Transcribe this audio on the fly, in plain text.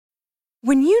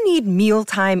When you need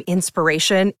mealtime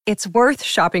inspiration, it's worth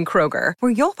shopping Kroger,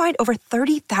 where you'll find over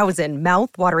 30,000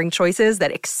 mouth-watering choices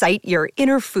that excite your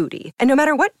inner foodie. And no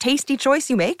matter what tasty choice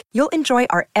you make, you'll enjoy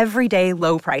our everyday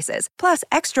low prices, plus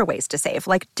extra ways to save,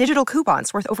 like digital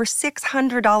coupons worth over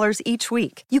 $600 each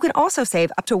week. You can also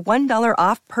save up to $1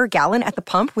 off per gallon at the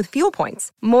pump with fuel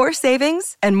points. More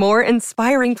savings and more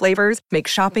inspiring flavors make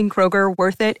shopping Kroger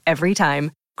worth it every time.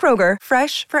 Kroger,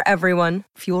 fresh for everyone.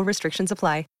 Fuel restrictions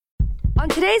apply. On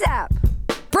today's app.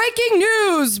 Breaking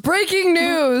news! Breaking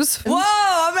news! Whoa,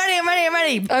 I'm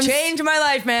ready. Changed my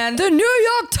life, man. The New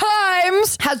York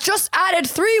Times has just added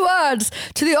 3 words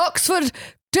to the Oxford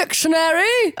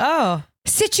Dictionary. Oh.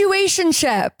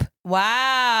 Situationship.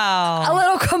 Wow. A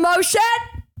little commotion.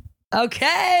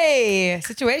 Okay.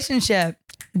 Situationship.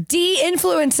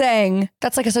 De-influencing.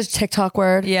 That's like such a TikTok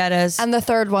word. Yeah, it is. And the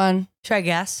third one. Should I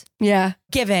guess? Yeah.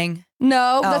 Giving.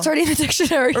 No, that's already in the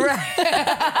dictionary. Right.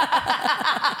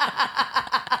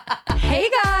 Hey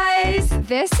guys,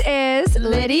 this is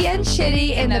Liddy and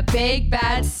Shitty in the Big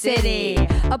Bad City.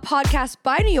 A podcast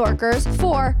by New Yorkers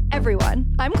for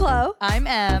everyone. I'm Chloe. I'm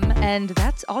Em, and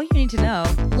that's all you need to know.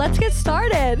 Let's get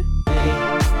started. Liddy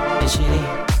and Shitty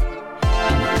in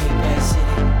the Big Bad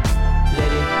City.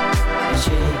 Liddy and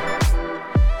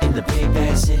Shitty in the Big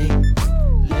Bad City.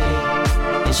 Liddy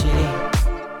and Shitty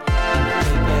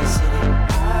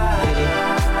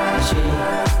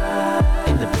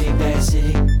in the Big Bad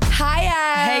City. Hi,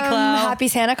 Hey, Chloe. Happy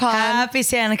SantaCon. Happy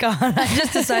SantaCon. I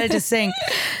just decided to sing.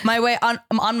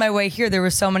 I'm on my way here. There were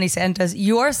so many Santas.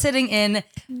 You are sitting in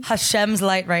Hashem's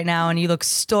light right now, and you look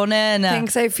stunning.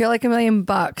 Thanks. I feel like $1 million.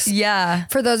 Yeah.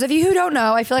 For those of you who don't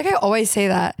know, I feel like I always say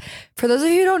that. For those of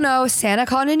you who don't know,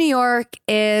 SantaCon in New York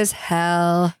is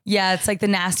hell. Yeah, it's like the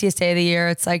nastiest day of the year.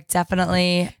 It's like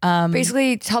definitely...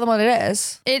 Basically, tell them what it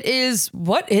is. It is...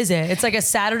 What is it? It's like a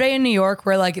Saturday in New York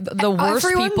where like the worst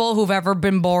Everyone people who've ever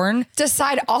been born...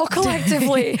 Decide all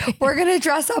collectively, we're going to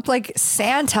dress up like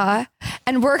Santa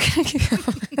and we're going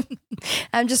to...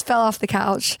 I just fell off the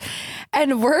couch.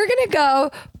 And we're going to go...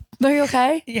 Are you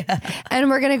okay? Yeah. And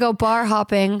we're going to go bar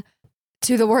hopping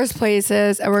to the worst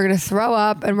places, and we're going to throw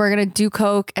up, and we're going to do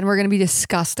coke, and we're going to be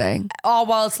disgusting. All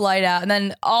while it's light out. And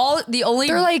then the only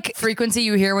They're like, frequency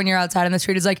you hear when you're outside in the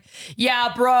street is like,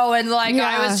 yeah, bro. And like, Yeah.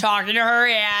 I was talking to her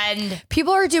and...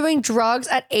 people are doing drugs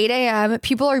at 8 a.m.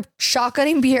 People are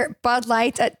shotgunning beer, Bud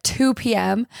Lights at 2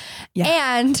 p.m. Yeah.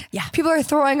 And Yeah. people are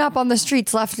throwing up on the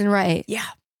streets left and right. Yeah.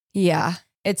 Yeah.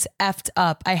 It's effed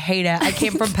up. I hate it. I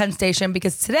came from Penn Station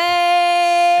because today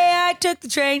I took the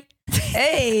train.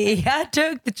 Hey, I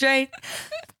took the train.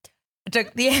 I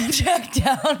took the Amtrak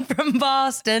down from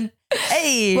Boston.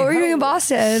 Hey. What were you doing in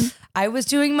Boston? I was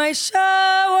doing my show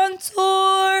on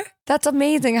tour. That's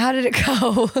amazing. How did it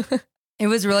go? It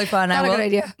was really fun. Not a good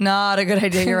idea. Not a good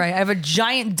idea. You're right. I have a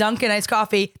giant Dunkin' iced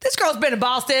coffee. This girl's been in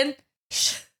Boston.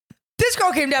 This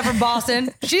girl came down from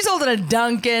Boston. She's holding a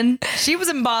Dunkin'. She was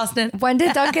in Boston. When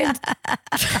did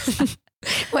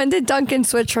Dunkin'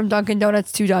 switch from Dunkin'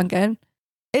 Donuts to Dunkin'?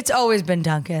 It's always been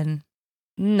Dunkin'.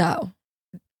 No.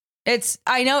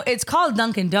 I know it's called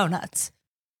Dunkin' Donuts,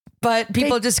 but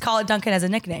people just call it Dunkin' as a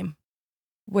nickname.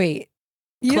 Wait.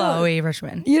 Chloe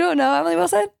Richmond. You don't know Emily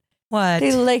Wilson? What?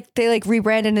 They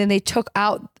rebranded and they took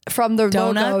out from the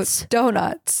Donuts? logo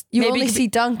donuts. You Maybe only see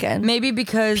Dunkin'. Maybe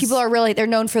because People are they're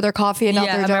known for their coffee and not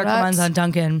their American donuts. runs on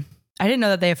Dunkin'. I didn't know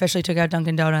that they officially took out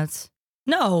Dunkin' Donuts.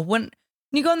 No, when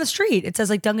you go on the street, it says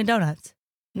like Dunkin' Donuts.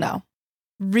 No.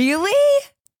 Really?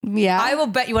 Yeah. I will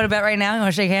bet. You want to bet right now? You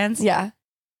want to shake hands? Yeah.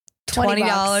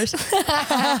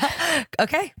 $20.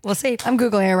 Okay, we'll see. I'm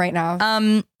Googling it right now.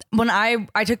 When I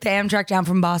took the Amtrak down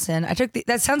from Boston,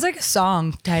 that sounds like a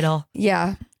song title.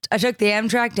 Yeah. I took the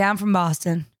Amtrak down from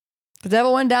Boston. The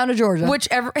devil went down to Georgia.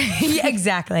 Yeah,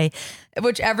 exactly.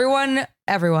 Which everyone,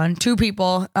 2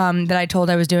 people that I told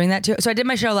I was doing that to. So I did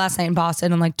my show last night in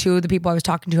Boston, and like 2 of the people I was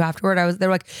talking to afterward, they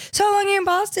were like, so how long are you in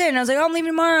Boston? And I was like, oh, I'm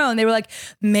leaving tomorrow. And they were like,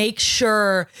 make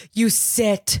sure you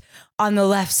sit on the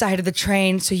left side of the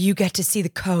train so you get to see the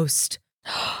coast.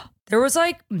 There was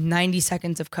like 90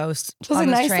 seconds of coast on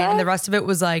this train, and the rest of it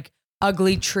was like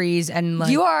ugly trees and like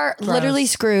you are gross. Literally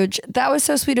Scrooge. That was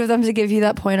so sweet of them to give you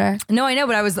that pointer. No, I know,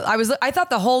 but I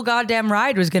thought the whole goddamn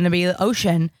ride was going to be the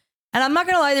ocean. And I'm not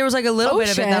going to lie, there was like a little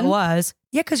bit of it that was.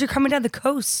 Yeah, because you're coming down the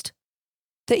coast.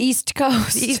 The East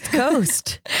Coast. The East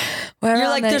Coast. You're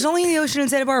like, there's only the ocean in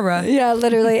Santa Barbara. Yeah,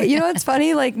 literally. You know what's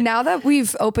funny? Like now that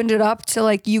we've opened it up to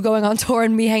like you going on tour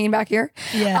and me hanging back here,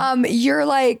 you're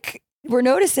like, we're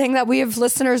noticing that we have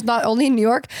listeners not only in New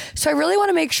York. So I really want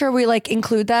to make sure we like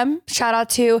include them. Shout out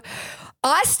to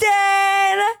Austin.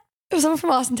 It was someone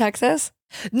from Austin, Texas.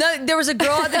 No, there was a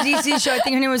girl at the DC show. I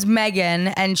think her name was Megan,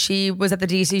 and she was at the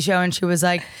DC show, and she was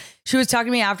talking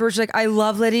to me afterwards. She's like, I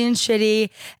love Liddy and Shitty.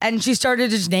 And she started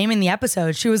just naming the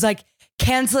episode. She was like,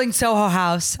 canceling Soho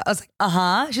House. I was like,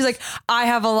 uh-huh. She's like, I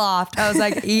have a loft. I was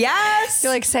like, yes.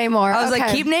 You're like, say more. I was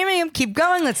like, keep naming them. Keep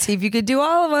going. Let's see if you could do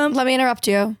all of them. Let me interrupt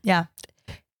you. Yeah.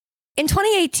 In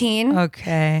 2018,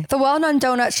 the well-known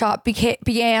donut shop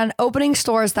began opening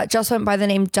stores that just went by the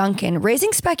name Dunkin',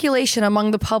 raising speculation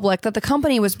among the public that the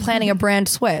company was planning a brand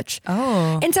switch.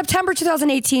 In September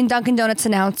 2018, Dunkin' Donuts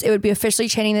announced it would be officially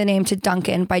changing the name to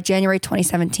Dunkin' by January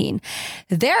 2017.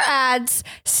 Their ads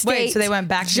state, wait, so they went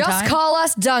back to just time? Call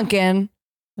us Dunkin'.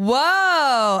 Whoa.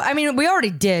 I mean, we already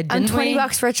did, didn't I'm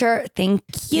 $20 richer. Thank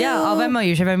you. Yeah, I'll Venmo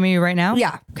you. Should I Venmo you right now?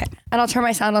 Yeah. Okay. And I'll turn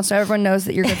my sound on so everyone knows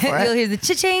that you're good for it. You'll hear the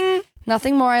cha-ching.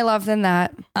 Nothing more I love than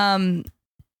that.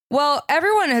 Well,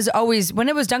 everyone has always, when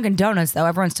it was Dunkin' Donuts though,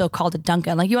 everyone still called it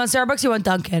Dunkin'. Like, you want Starbucks, you want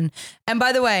Dunkin'. And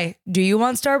by the way, do you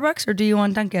want Starbucks or do you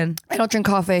want Dunkin'? I don't drink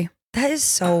coffee. That is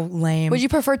so lame. Would you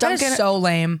prefer Dunkin'? That is so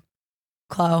lame,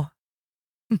 Chloe.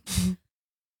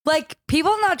 Like,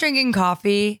 people not drinking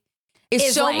coffee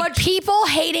is so like much. People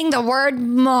hating the word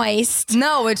moist.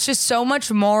 No, it's just so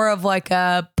much more of like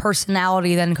a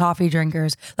personality than coffee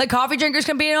drinkers. Like, coffee drinkers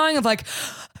can be annoying of like,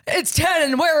 it's 10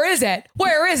 and where is it?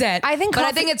 Where is it? I think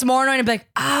it's more annoying to be like,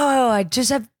 oh, I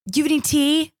just have, do you have any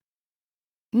tea?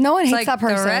 No one hates like that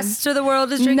person. The rest of the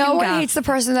world is drinking No one coffee. hates the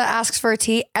person that asks for a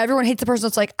tea. Everyone hates the person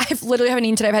that's like, I've literally haven't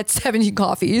eaten today. I've had 17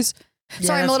 coffees. Yeah,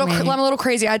 Sorry, I'm a little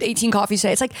crazy. I had 18 coffees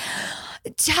today. It's like,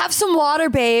 have some water,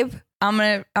 babe. I'm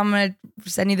gonna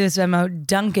send you this Venmo.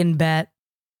 Dunkin' bet.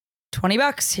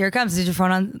 $20. Here it comes. Did your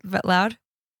phone on loud?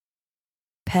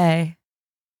 Pay.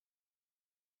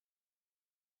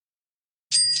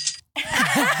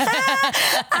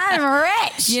 I'm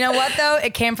rich. You know what though?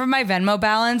 It came from my Venmo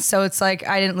balance, so it's like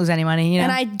I didn't lose any money. You know,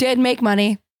 And I did make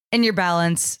money. in your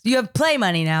balance, you have play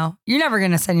money now. You're never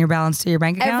gonna send your balance to your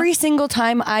bank account. Every single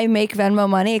time I make Venmo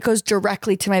money, it goes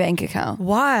directly to my bank account.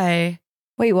 Why?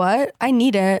 Wait, what? I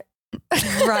need it.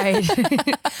 Right.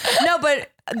 No,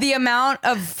 but the amount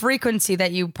of frequency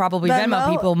that you probably Venmo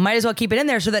people, might as well keep it in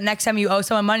there so that next time you owe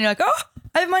someone money, you're like, oh,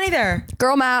 I have money there.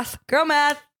 Girl math. Girl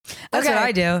math. That's Okay. what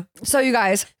I do. So you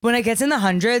guys, When it gets in the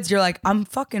hundreds, you're like, I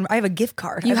have a gift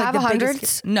card. You I have like the hundreds?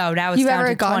 biggest- No, now it's you've down ever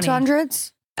to gone 20. to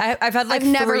hundreds? I've had like I've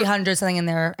never- 300 something in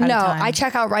there at a No, time. I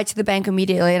check out right to the bank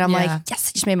immediately and I'm Yeah. like, yes,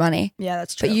 I just made money. Yeah,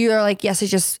 that's true. But you are like, yes, it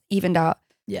just evened out.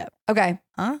 Yeah. Okay.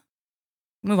 Huh?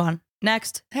 Move on.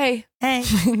 Next. Hey. Hey.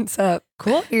 What's up?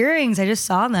 Cool earrings. I just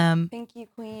saw them. Thank you,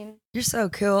 queen. You're so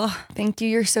cool. Thank you.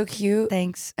 You're so cute.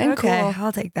 Thanks. And okay, cool.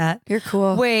 I'll take that. You're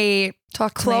cool. Wait,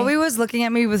 Talk to Chloe me. was looking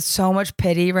at me with so much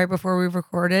pity right before we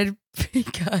recorded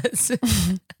because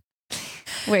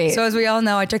Wait. so as we all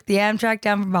know, I took the Amtrak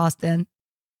down from Boston.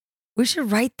 We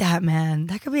should write that, man.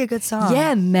 That could be a good song.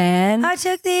 yeah, man. I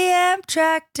took the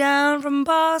Amtrak down from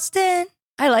Boston.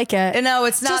 I like it. And no,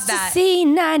 it's not Just that. to see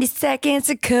 90 seconds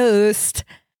of coast.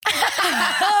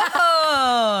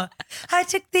 Oh, I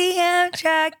took the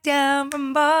Amtrak down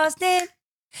from Boston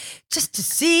just to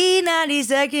see 90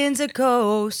 seconds of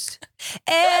coast.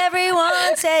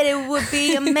 Everyone said it would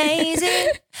be amazing,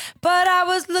 but I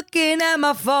was looking at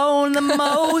my phone the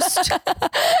most.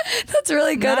 That's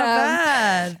really good. Not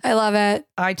bad. I love it.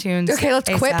 iTunes. Okay, let's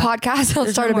quit ASAP. podcast. Let's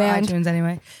There's start no a more band. iTunes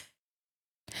anyway.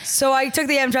 So I took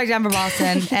the Amtrak down from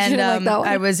Boston, and like that one?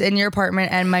 I was in your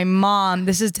apartment, and my mom.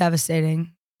 This is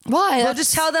devastating. Why? Well,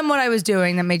 just tell them what I was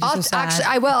doing that made you so sad. Actually,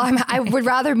 I will. I would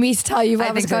rather me tell you I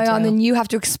what was think so going on too. than you have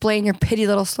to explain your petty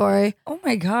little story. Oh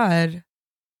my God.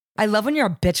 I love when you're a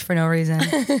bitch for no reason.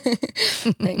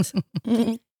 Thanks.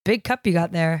 Big cup you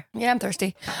got there. Yeah, I'm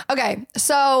thirsty. Okay,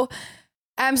 so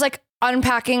Em's like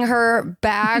unpacking her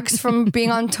bags from being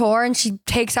on tour, and she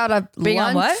takes out a Being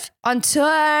on lunch- what? On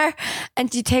tour,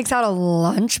 and she takes out a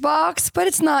lunchbox, but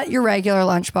it's not your regular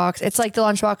lunchbox. It's like the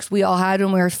lunchbox we all had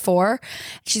when we were 4.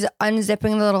 She's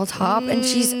unzipping the little top, and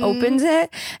she opens it,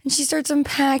 and she starts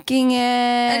unpacking it.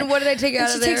 And what did I take And out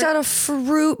she of there? takes out a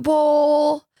fruit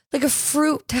bowl, like a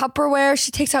fruit Tupperware.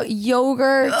 She takes out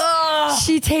yogurt. Ugh.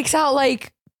 She takes out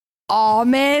like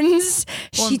almonds.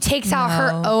 Well, she takes out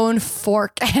her no. own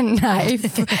fork and knife.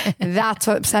 That's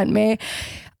what sent me.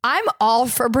 I'm all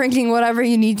for bringing whatever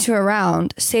you need to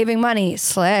around, saving money,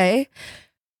 slay.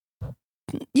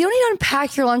 You don't need to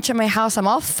unpack your lunch at my house. I'm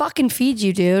all fucking feed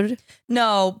you, dude.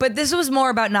 No, but this was more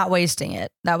about not wasting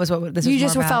it. That was what this was You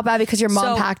just more about. felt bad because your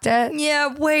mom So, packed it.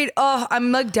 Yeah, wait. Oh,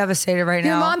 I'm like devastated right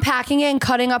Your now. mom packing it and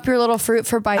cutting up your little fruit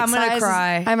for bite I'm gonna size.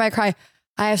 cry. I might cry.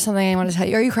 I have something I want to tell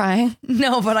you. Are you crying?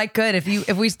 No, but I could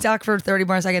if we talk for 30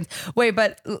 more seconds. Wait,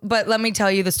 but let me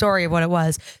tell you the story of what it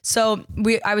was. So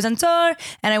I was on tour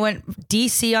and I went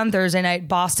DC on Thursday night,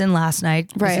 Boston last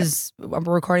night. Right. We're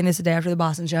recording this the day after the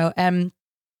Boston show. And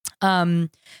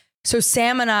so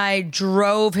Sam and I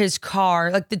drove his car,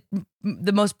 like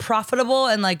the most profitable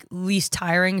and like least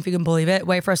tiring, if you can believe it,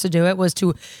 way for us to do it was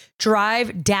to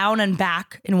drive down and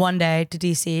back in one day to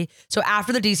DC. So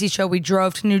after the DC show, we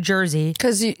drove to New Jersey.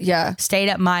 Stayed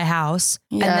at my house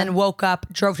and then woke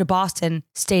up, drove to Boston,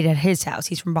 stayed at his house.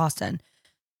 He's from Boston.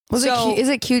 Is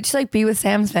it cute to like be with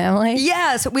Sam's family?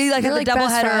 Yeah, so we like You're had the like double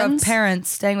best header friends? of parents,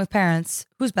 staying with parents.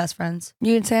 Who's best friends?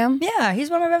 You and Sam? Yeah, he's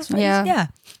one of my best friends. Yeah. Yeah.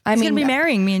 He's gonna be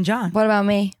marrying me and John. What about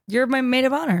me? You're my maid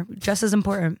of honor, just as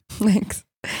important. Thanks.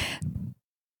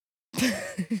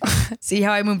 See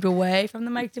how I moved away from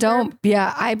the mic to burp?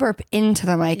 I burp into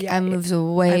the mic and moves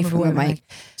away from the mic.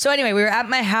 So anyway, we were at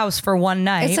my house for one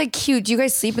night. It's like cute. Do you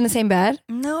guys sleep in the same bed?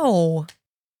 No.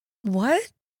 What?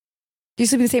 Do you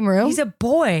sleep in the same room? He's a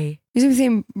boy. You sleep in the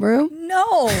same room?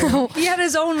 No. He had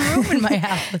his own room in my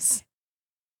house.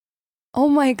 Oh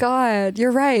my God.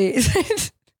 You're right.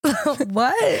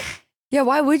 What? Yeah,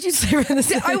 why would you sleep in the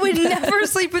same I would bed? never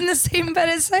sleep in the same bed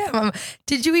as Sam.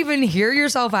 Did you even hear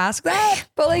yourself ask that?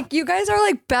 But like you guys are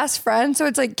like best friends, so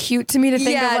it's like cute to me to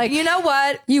think of like you know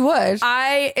what? you would.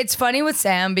 It's funny with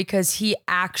Sam because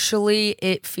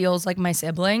it feels like my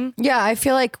sibling. Yeah, I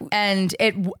feel like And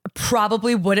it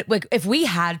probably would, like if we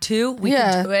had to, we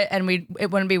could do it and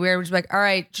it wouldn't be weird. We'd just be like, all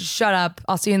right, just shut up.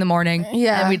 I'll see you in the morning.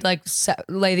 Yeah. And we'd like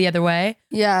lay the other way.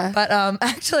 yeah. But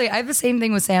actually I have the same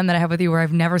thing with Sam that I have with you where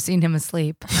I've never seen him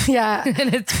asleep. Yeah.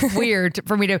 And it's weird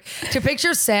for me to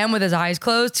picture Sam with his eyes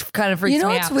closed kind of freaks You know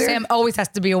me what's out. weird? Sam always has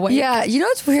to be awake. Yeah. You know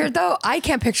what's weird though? I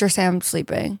can't picture Sam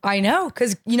sleeping. I know.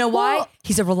 Because you know why? Well-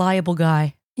 He's a reliable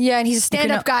guy. Yeah, and he's a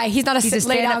stand-up guy. He's not a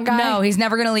lay down guy. No, he's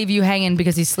never going to leave you hanging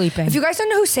because he's sleeping. If you guys don't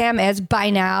know who Sam is by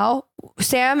now,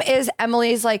 Sam is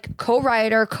Emily's like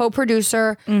co-writer,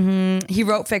 co-producer. He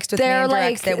wrote Fixed with me They're and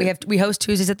directs like- it. We host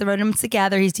Tuesdays at the Rhythms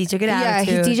together. He's DJ Good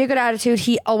Attitude. Yeah, he's DJ Good Attitude.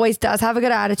 He always does have a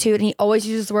good attitude, and he always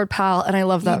uses the word pal, and I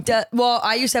love that. Well,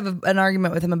 I used to have an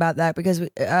argument with him about that because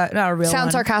not a real Sounds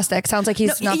one. sarcastic. Sounds like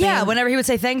he's not Yeah, being- whenever he would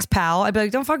say thanks, pal, I'd be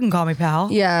like, don't fucking call me pal.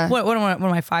 Yeah. What am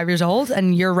I, 5 years old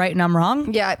and you're right and I'm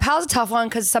wrong? Yeah, pal's a tough one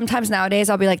because sometimes nowadays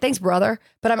I'll be like, thanks, brother,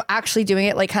 but I'm actually doing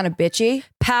it like kind of bitchy.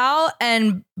 Pal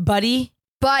and buddy.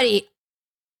 Buddy,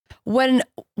 when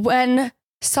one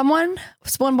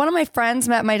of my friends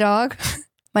met my dog,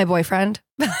 my boyfriend.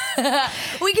 We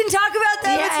can talk about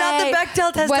that. It's not the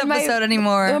Bechdel test When episode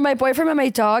anymore. When my boyfriend met my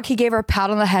dog, he gave her a pat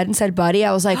on the head and said, buddy.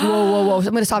 I was like, whoa. I'm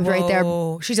going to stop you right there.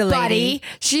 Whoa, she's a lady. Buddy.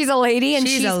 She's a lady. And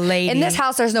She's a lady. In this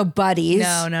house, there's no buddies.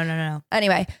 No.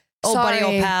 Anyway. Old sorry.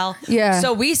 buddy, old pal. Yeah.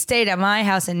 So we stayed at my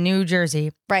house in New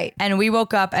Jersey. Right. And we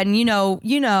woke up and you know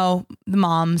the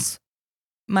moms.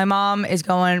 My mom is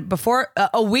going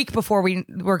a week before we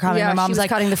were coming. Yeah, my she mom's was like,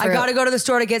 cutting the fruit. I got to go to the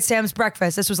store to get Sam's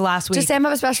breakfast. This was last week. Does Sam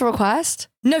have a special request?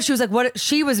 No, she was like, what?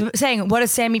 She was saying, what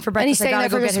does Sam eat for breakfast? And he's staying I gotta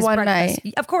there for go get just his one breakfast.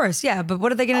 night. Of course, yeah. But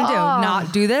what are they going to do? Oh.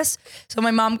 Not do this? So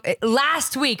my mom,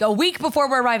 last week, a week before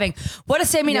we're arriving, what does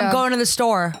Sam mean? Yeah. I'm going to the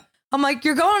store. I'm like,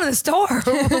 you're going to the store.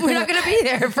 We're not going to be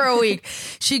there for a week.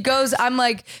 She goes,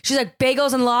 she's like,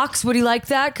 bagels and lox. Would he like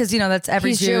that? Because, that's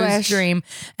every He's Jew's Jewish. dream.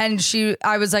 And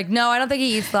I was like, no, I don't think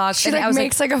he eats lox. She and I was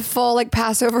makes like a full like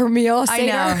Passover meal. I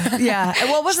know. Yeah.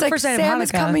 Well, it wasn't the first night of Sam Hanukkah.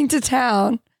 is coming to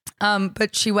town.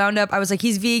 But she wound up, I was like,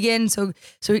 he's vegan. So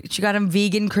she got him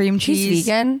vegan cream cheese. He's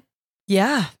vegan?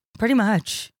 Yeah, pretty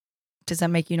much. Does that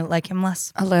make you not like him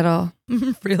less? A little.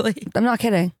 Really? I'm not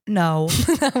kidding. No.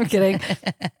 I'm kidding.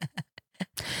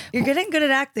 You're getting good at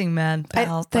acting, man.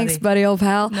 Pal, Thanks, buddy, old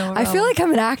pal. No I feel like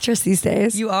I'm an actress these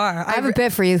days. You are. I have a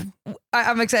bit for you.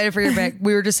 I'm excited for your bit.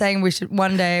 We were just saying we should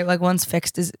one day, like once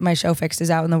my show Fixed is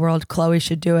out in the world, Chloe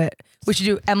should do it. We should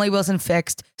do Emily Wilson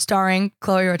Fixed, starring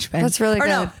Chloe Richmond. That's really or good.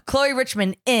 No, Chloe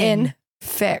Richmond in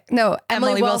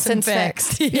Emily Wilson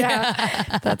Fixed. Fixed.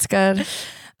 Yeah. That's good.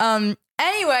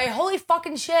 Anyway, holy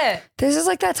fucking shit. This is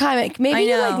like that time. I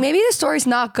know. Maybe the story's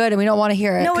not good and we don't want to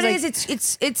hear it. No, 'Cause, it like,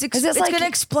 is. It's this like- gonna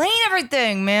explain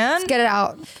everything, man. Let's get it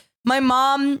out. My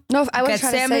mom No, I wasn't gets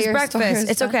trying to Sam say his your breakfast. story.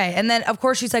 It's okay. And then, of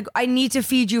course, she's like, I need to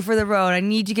feed you for the road. I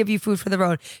need to give you food for the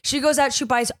road. She goes out, she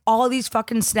buys all these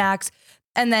fucking snacks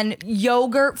and then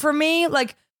yogurt for me,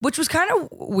 which was kind of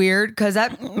weird because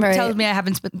that tells me I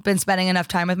haven't been spending enough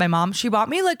time with my mom. She bought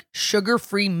me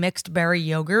sugar-free mixed berry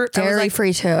yogurt. Dairy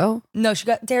free too. No, she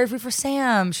got dairy free for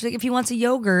Sam. She's like, if he wants a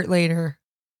yogurt later.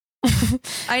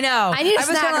 I know. I need a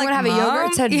snack. I'm gonna have a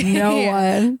yogurt. Said no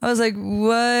one. I was like,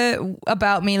 what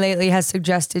about me lately has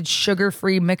suggested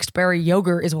sugar-free mixed berry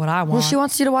yogurt is what I want. Well, she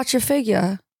wants you to watch your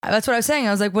figure. That's what I was saying.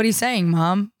 I was like, what are you saying,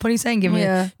 Mom? What are you saying? Give me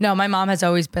No, my mom has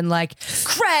always been like,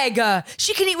 Craig,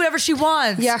 she can eat whatever she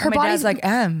wants. Yeah, her and my body's dad's like,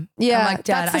 Yeah, I'm like,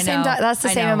 Dad, that's the I same. know. That's the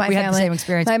same in my we family. had the same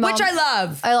experience, My mom, which I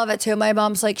love. I love it too. My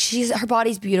mom's like, her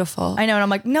body's beautiful. I know, and I'm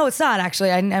like, no, it's not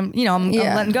actually. I'm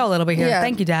letting go a little bit here. Yeah.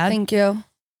 Thank you, Dad. Thank you.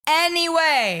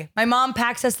 Anyway, my mom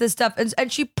packs us this stuff,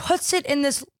 and she puts it in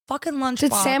this fucking lunchbox.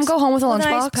 Did Sam go home with a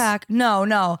lunchbox? Ice pack?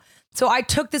 No. So I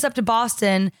took this up to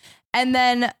Boston, and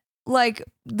then like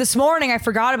this morning I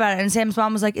forgot about it, and Sam's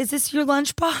mom was like, "Is this your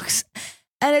lunchbox?"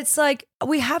 And it's like,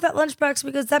 we have that lunchbox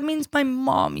because that means my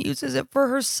mom uses it for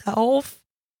herself.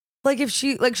 Like if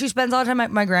she spends all the time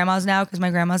at my grandma's now because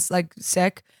my grandma's like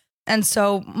sick, and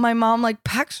so my mom like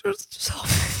packs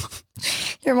herself.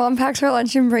 Your mom packs her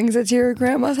lunch and brings it to your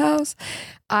grandma's house.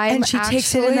 And she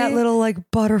takes it in that little like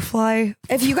butterfly.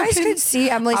 If you guys could see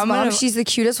Emily's mom, she's the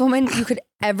cutest woman you could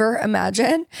ever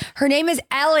imagine. Her name is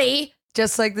Ellie.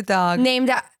 Just like the dog.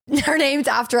 Her name's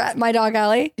after my dog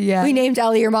Ellie. Yeah. We named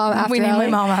Ellie your mom after We named Ellie.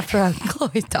 my mom after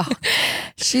Chloe's dog.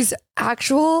 She's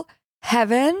actual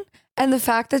heaven. And the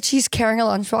fact that she's carrying a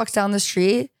lunchbox down the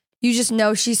street, you just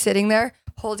know she's sitting there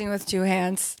holding it with two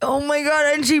hands. Oh my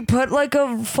God. And she put like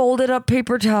a folded up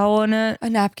paper towel in it. A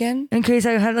napkin. In case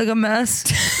I had like a mess.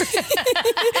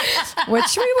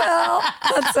 Which we will.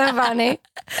 That's so funny.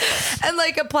 And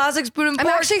like a plastic spoon and fork.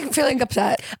 I'm actually feeling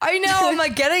upset. I know. I'm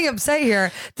like getting upset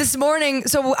here. This morning,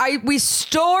 so we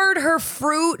stored her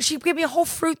fruit. She gave me a whole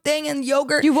fruit thing and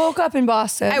yogurt. You woke up in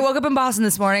Boston. I woke up in Boston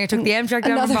this morning. I took the Amtrak down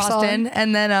to Another Boston. song.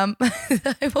 And then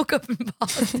I woke up in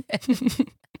Boston.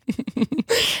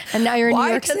 And now you're in New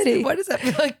York City. Why does that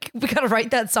feel like we gotta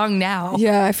write that song now?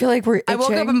 Yeah, I feel like we're itching. I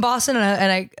woke up in Boston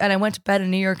and I went to bed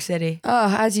in New York City.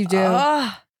 Oh, as you do.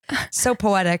 Oh, so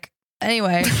poetic.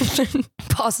 Anyway,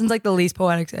 Boston's like the least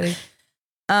poetic city.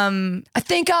 I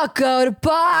think I'll go to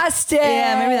Boston.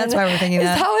 Yeah, maybe that's why we're thinking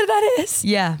that. Is that what that is?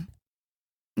 Yeah.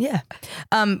 Yeah.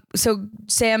 So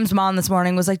Sam's mom this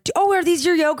morning was like, "Oh, are these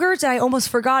your yogurts?" And I almost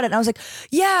forgot it. And I was like,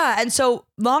 "Yeah." And so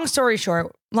long story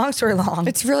long.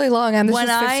 It's really long. This was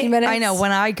 15 minutes. I know.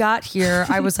 When I got here,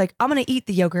 I was like, I'm going to eat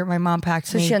the yogurt my mom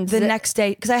packed me the next day.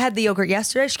 Because I had the yogurt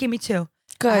yesterday. She gave me two.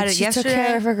 Good. I had it she yesterday, took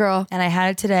care of her girl. And I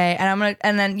had it today.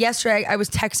 And then yesterday I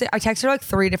texted her like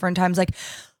 3 different times, like,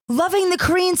 loving the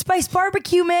Korean spice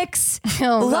barbecue mix.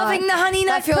 Oh, loving the honey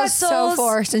nut that feels pretzels. so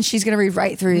forced, and she's going to read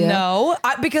right through you. No,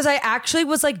 because I actually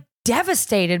was like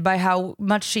devastated by how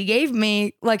much she gave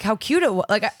me, like how cute it was.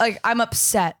 Like I'm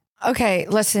upset. Okay,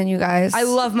 listen, you guys. I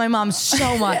love my mom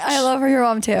so much. I love your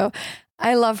mom too.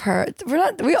 I love her.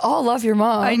 We all love your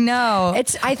mom. I know.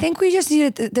 I think we just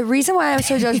needed the reason why I'm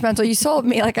so judgmental. You sold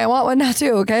me. Like I want one now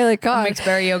too. Okay. Like God. Mixed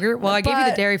berry yogurt. Well, I gave you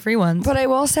the dairy free ones. But I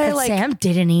will say, that like Sam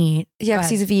didn't eat. Yeah, because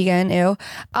he's a vegan. Ew.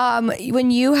 When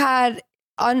you had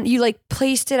you like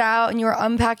placed it out and you were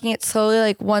unpacking it slowly,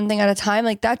 like one thing at a time,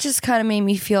 like that just kind of made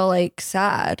me feel like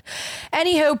sad.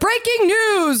 Anywho, breaking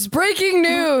news.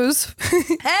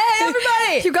 Hey,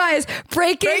 everybody. You guys,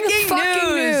 breaking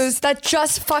fucking news that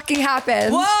just fucking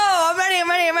happened. Whoa, I'm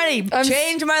ready.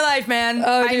 Change my life, man.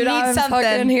 Oh, I dude, need I'm something.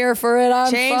 fucking here for it.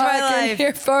 Change my life.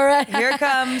 Here for it. Here it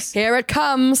comes. Here it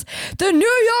comes. The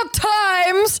New York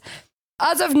Times,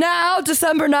 as of now,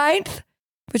 December 9th,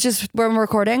 which is when we're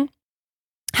recording,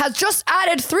 has just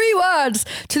added 3 words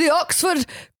to the Oxford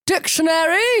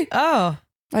Dictionary. Oh.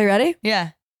 Are you ready?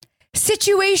 Yeah.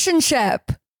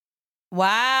 Situationship.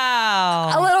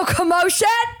 Wow. A little commotion.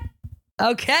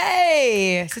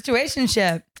 Okay.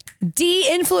 Situationship.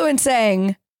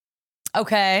 De-influencing.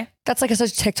 Okay. That's like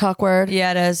such a TikTok word.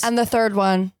 Yeah, it is. And the third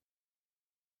one.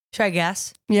 Should I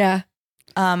guess? Yeah.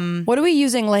 What are we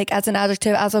using like as an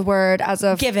adjective, as a word, as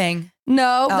a... Giving.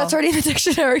 No, that's already in the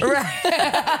dictionary. Right.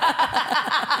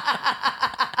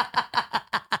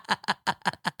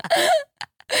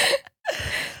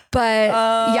 But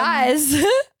yes.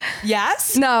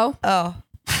 Yes? No. Oh.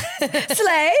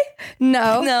 Slay?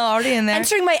 No. No, already in there.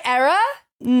 Entering my era?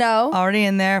 No. Already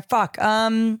in there. Fuck.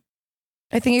 I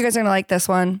think you guys are gonna like this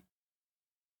one.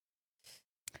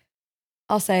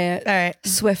 I'll say it. All right.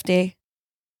 Swiftie.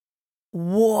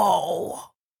 Whoa.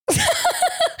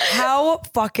 How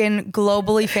fucking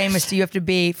globally famous do you have to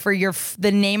be for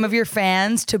the name of your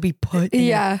fans to be put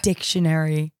in a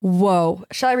dictionary? Whoa.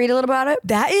 Shall I read a little about it?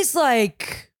 That is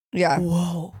like... Yeah.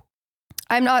 Whoa.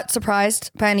 I'm not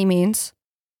surprised by any means.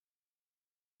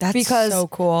 That's because so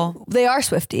cool. they are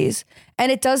Swifties.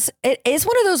 And it is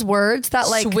one of those words that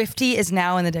like Swiftie is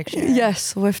now in the dictionary.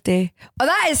 Yes, Swiftie. Oh,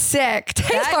 that is sick.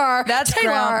 Taylor. That's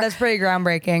pretty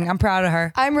groundbreaking. I'm proud of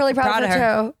her. I'm really proud of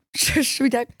her too. Should we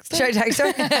text her? Should I text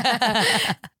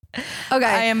her? Okay.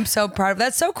 I am so proud of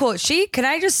that's so cool. Can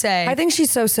I just say I think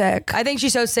she's so sick. I think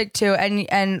she's so sick too.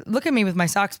 And look at me with my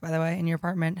socks, by the way, in your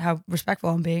apartment. How respectful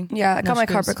I'm being. Yeah, I got my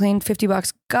carpet cleaned,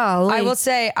 $50. Golly. I will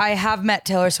say I have met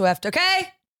Taylor Swift, okay?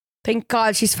 Thank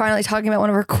God she's finally talking about one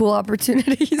of her cool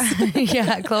opportunities.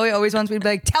 Yeah, Chloe always wants me to be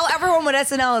like, tell everyone what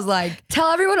SNL is like. Tell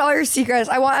everyone all your secrets.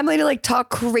 I want Emily to like talk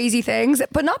crazy things,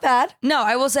 but not bad. No,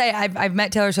 I will say I've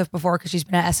met Taylor Swift before because she's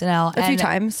been at SNL A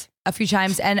few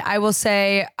times. And I will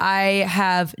say I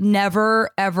have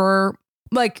never, ever,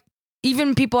 like,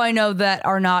 even people I know that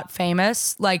are not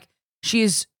famous, like, she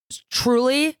is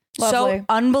truly Lovely. so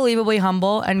unbelievably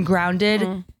humble and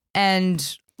grounded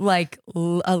and, like,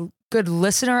 a good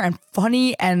listener and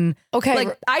funny. And, Okay.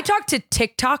 like, I talk to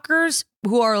TikTokers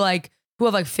who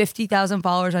have like 50,000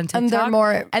 followers on TikTok. And they're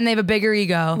more, and they have a bigger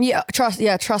ego.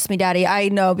 Trust me, daddy. I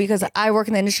know because I work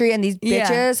in the industry and these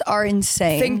bitches are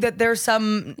insane. Think that there's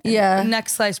some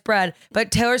next sliced bread.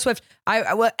 But Taylor Swift,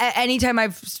 anytime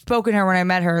I've spoken to her when I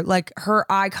met her, like her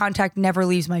eye contact never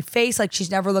leaves my face. Like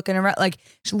she's never looking around. Like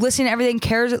she's listening to everything,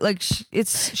 cares. Like Do you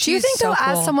think so though, cool.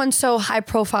 As someone so high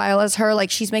profile as her,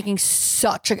 like she's making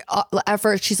such an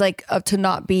effort. She's like to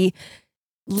not be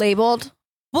labeled.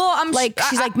 Well, I'm like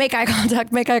she's like make eye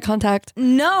contact.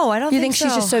 No, I don't. You think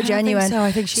she's just so genuine?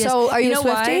 I think she is. So are you a Swiftie?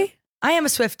 Why? I am a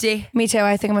Swiftie. Me too.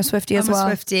 I think I'm a Swiftie as well.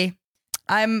 I'm a Swiftie.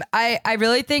 I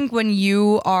really think when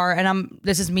you are, and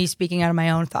this is me speaking out of my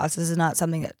own thoughts. This is not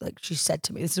something that like she said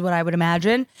to me. This is what I would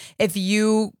imagine. If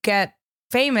you get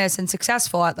famous and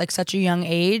successful at like such a young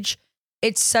age,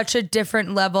 it's such a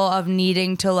different level of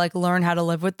needing to like learn how to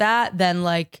live with that than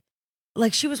like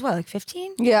she was what, like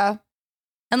 15? Yeah.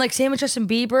 And like same with Justin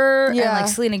Bieber and Yeah. like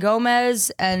Selena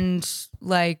Gomez and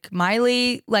like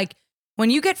Miley. Like when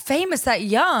you get famous that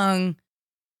young,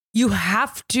 you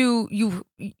have to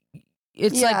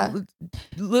it's like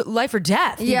life or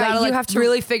death. Yeah, gotta, like, you have to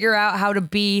really figure out how to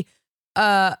be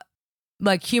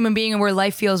like human being and where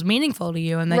life feels meaningful to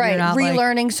you. And then you're not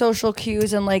relearning social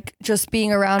cues and like just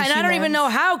being around. And I don't even know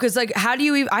how, because like how do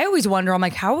you even, I always wonder, I'm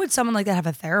like, how would someone like that have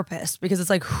a therapist? Because it's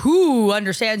like, who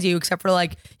understands you except for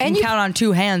like you can count on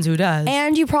two hands who does.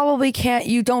 And you probably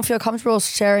you don't feel comfortable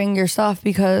sharing your stuff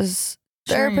because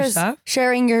therapists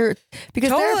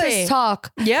therapists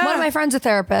talk. Yeah. One of my friends a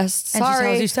therapist. And Sorry. she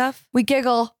tells you stuff? We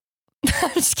giggle.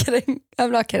 I'm just kidding.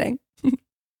 I'm not kidding.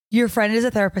 Your friend is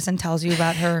a therapist and tells you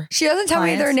about her. She doesn't tell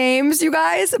me their names, you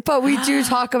guys, but we do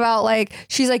talk about like,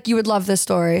 she's like, you would love this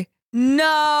story.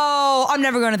 No, I'm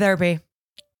never going to therapy.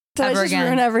 Did I just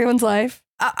ruin everyone's life?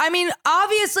 I mean,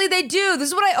 obviously they do. This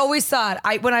is what I always thought.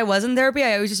 When I was in therapy,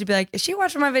 I always used to be like, is she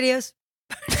watching my videos?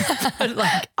 But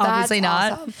like, obviously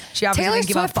not. Awesome. She obviously Taylor didn't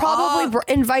give Swift a fuck. probably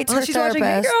invites her She's watching,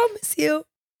 therapist. girl, miss you.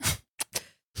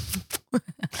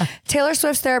 Taylor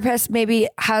Swift's therapist maybe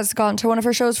has gone to one of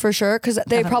her shows for sure because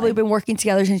they've probably been working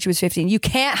together since she was 15. You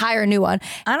can't hire a new one.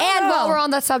 I don't and know. while we're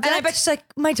on that subject, And I bet she's like,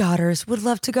 my daughters would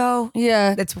love to go.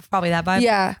 yeah, That's probably that vibe.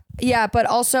 yeah. But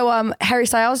also, Harry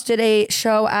Styles did a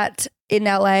show in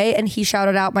LA, and he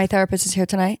shouted out, "My therapist is here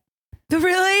tonight."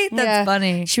 Really? That's Yeah.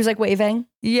 funny. She was like waving.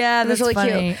 Yeah, It was that's really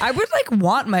funny. cute. I would like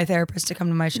want my therapist to come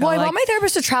to my show. Well, I like, want my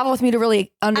therapist to travel with me to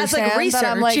really understand. research.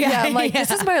 That I'm like, Yeah, I'm like, this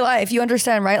yeah. is my life. You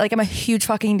understand, right? Like, I'm a huge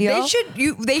fucking deal.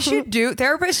 They should do.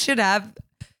 Therapists should have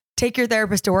take your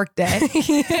therapist to work day,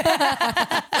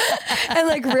 and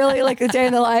like really like the day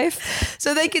in the life.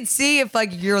 so they could see if like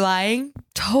you're lying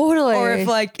Totally. or if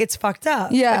like it's fucked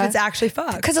up. Yeah. if it's actually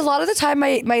fucked. Because a lot of the time,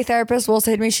 my therapist will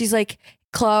say to me, she's like,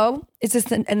 Chloe, is this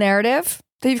a narrative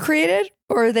that you've created?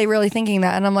 Or are they really thinking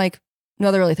that? And I'm like,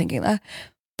 no, they're really thinking that.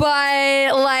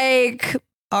 But like,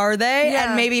 Are they? Yeah.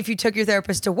 And maybe if you took your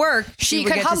therapist to work, she would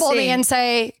could get to humble me see. and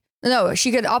say, no,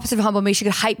 she could opposite of humble me. She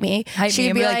could hype me. Hype She me could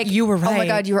and be be like, like, "You were Oh my right."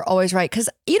 God, you were always right. Because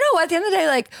you know what? At the end of the day,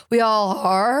 like we all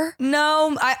are.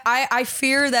 No, I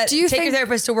fear that Do you take your think-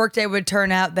 therapist to work day would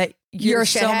turn out that you're a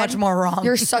so shithead. much more wrong.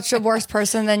 You're such a worse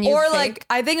person than you or think. like,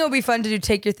 I think it would be fun to do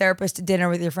take your therapist to dinner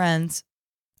with your friends.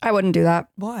 I wouldn't do that.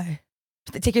 Why?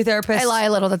 Take your therapist. I lie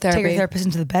a little to therapy. Take your therapist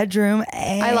into the bedroom.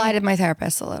 I lie to my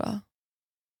therapist a little.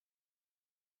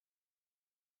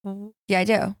 Yeah, I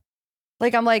do.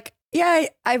 Like, I'm like, yeah,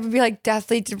 I would be like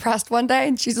deathly depressed one day.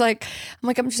 And she's like,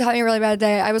 I'm just having a really bad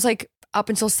day. I was like up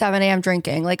until 7 a.m.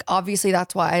 drinking. Like, obviously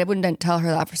that's why I wouldn't tell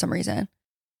her that for some reason.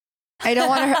 I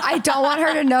don't want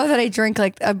her to know that I drink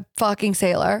like a fucking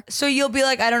sailor. So you'll be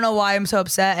like, I don't know why I'm so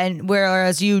upset, and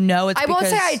whereas you know it's I won't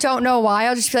because, say I don't know why.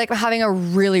 I'll just be like, I'm having a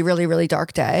really, really, really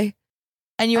dark day.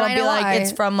 and you and won't I be know like why.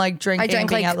 it's from like drinking and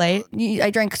being out late. I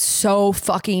drank so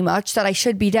fucking much that I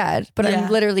should be dead, but Yeah.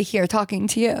 I'm literally here talking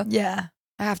to you. Yeah.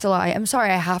 I have to lie. I'm sorry.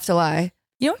 I have to lie.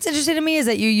 You know what's interesting to me is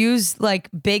that you use like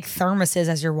big thermoses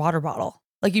as your water bottle.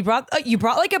 Like you brought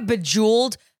like a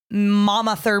bejeweled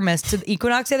mama thermos to the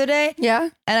Equinox the other day. Yeah.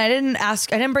 And I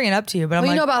didn't bring it up to you, but I'm Well,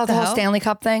 like, you know about what the whole hell? Stanley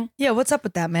Cup thing? Yeah, what's up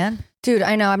with that, man? Dude,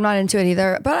 I know. I'm not into it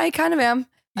either, but I kind of am.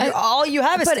 All you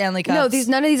have is But Stanley Cups.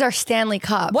 No, none of these are Stanley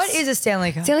Cups. What is a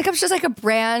Stanley Cup? Stanley Cup's just like a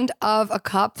brand of a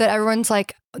cup that everyone's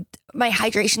like, my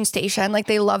hydration station. Like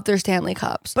they love their Stanley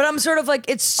Cups. But I'm sort of like,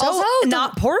 it's so Also,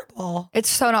 not portable. It's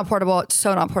so not portable. It's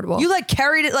so not portable. You like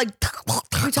carried it like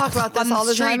We talk about this on all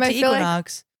the street time, to I feel like.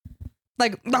 Equinox.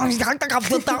 Like that's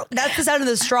the sound of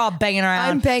the straw banging around.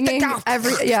 I'm banging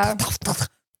yeah.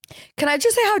 Can I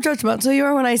just say how judgmental you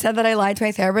were when I said that I lied to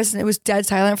my therapist and it was dead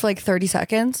silent for like 30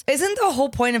 seconds? Isn't the whole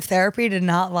point of therapy to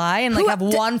not lie and like have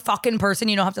one fucking person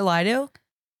you don't have to lie to?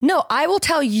 No, I will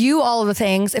tell you all of the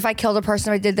things if I killed a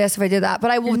person, if I did this, if I did that, but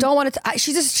I don't want it to.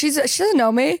 She doesn't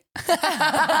know me.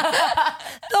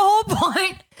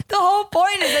 The whole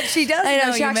point is that she does I know,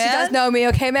 know she you, actually man. does know me.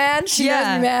 Okay, man. She knows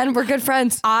me, man. We're good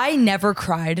friends. I never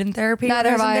cried in therapy. Neither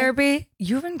when I was have in I. therapy.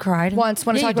 You haven't cried Once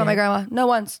when I Yeah, talked you about my did. grandma. No,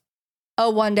 once. Oh,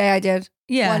 one day I did.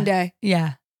 Yeah, One day.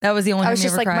 Yeah, that was the only I time was you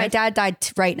just ever like, cried. my dad died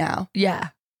right now. Yeah,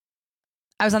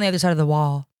 I was on the other side of the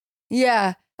wall.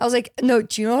 Yeah. I was like, no,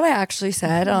 do you know what I actually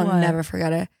said? I'll What? never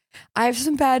forget it. I have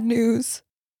some bad news.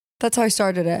 That's how I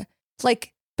started it.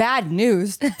 Like, bad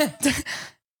news.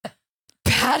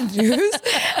 Bad news.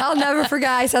 I'll never forget.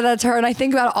 I said that to her, and I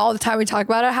think about it all the time. We talk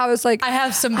about it. How it's like, I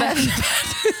have some I bad. have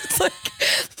bad news. Like,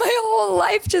 my whole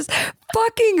life just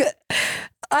fucking.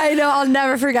 I know. I'll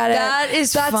never forget it.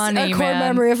 That's funny, a core man.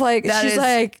 memory of like, That she's is-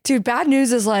 like, dude, bad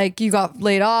news is like you got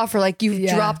laid off or like you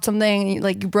Yeah. dropped something, and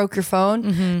like you broke your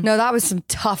phone. No, that was some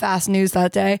tough ass news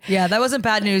that day. Yeah, that wasn't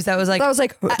bad news. That was like That was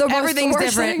like everything's worst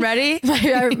different. thing. Ready?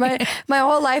 My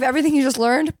whole life, everything you just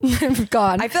learned,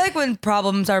 gone. I feel like when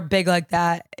problems are big like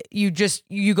that, you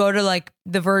go to like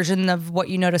the version of what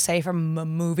you know to say from a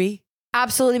movie.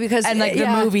 Absolutely, because And like the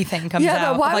movie thing comes Yeah,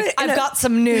 out. but why Like, would- I've got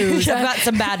some news. Yeah. I've got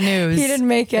some bad news. He didn't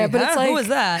make it, but it's like who was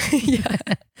that? yeah,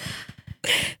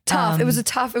 tough. It was a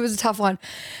tough one.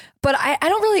 But I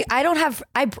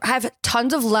have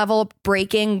tons of level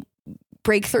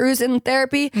breakthroughs in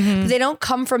therapy, but they don't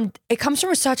come from. It comes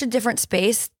from such a different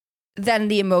space than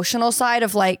the emotional side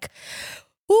of like,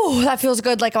 ooh, that feels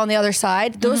good. Like on the other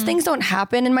side, those things don't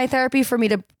happen in my therapy for me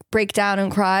to break down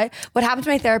and cry. What happens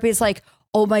in my therapy is like,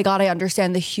 oh my God, I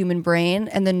understand the human brain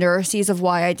and the neuroses of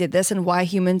why I did this and why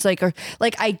humans like are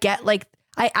like, I get like,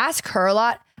 I ask her a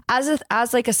lot as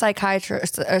like a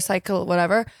psychiatrist or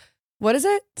whatever. What is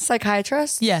it?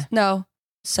 Psychiatrist? Yeah. No.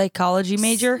 Psychology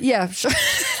major? Yeah, sure.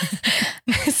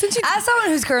 Since you, As someone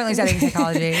who's currently studying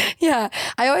psychology. yeah,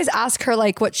 I always ask her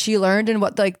like what she learned and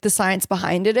what like the science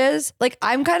behind it is. Like it's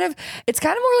kind of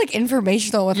more like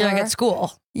informational with You're her. like at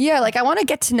school. Yeah, like I want to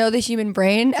get to know the human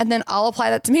brain and then I'll apply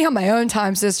that to me on my own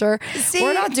time, sister. See?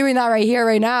 We're not doing that right here,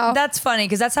 right now. That's funny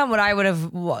because that's not what I would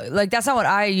have, like, that's not what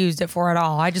I used it for at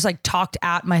all. I just like talked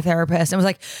at my therapist and was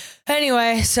like,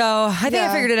 anyway, so I think I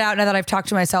Yeah. figured it out now that I've talked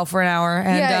to myself for an hour.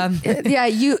 And yeah,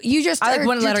 you just I like, are-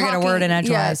 wouldn't let her you're get a word in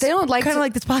talking- Yeah, edgewise. they don't like kind to- of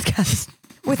like this podcast.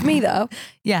 with me though.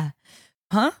 Yeah.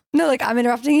 Huh? No, like I'm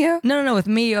interrupting you. No, with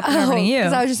me, I'm interrupting you.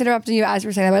 Because I was just interrupting you as you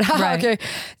were saying that. But Right. okay,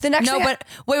 the next No, thing but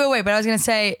wait. But I was gonna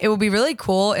say it would be really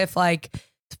cool if like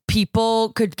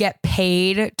people could get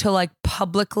paid to like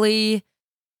publicly.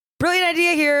 Brilliant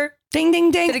idea here. ding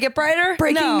ding ding. Did it get brighter?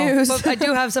 Breaking No, news. But I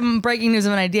do have some breaking news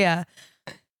of an idea.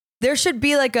 There should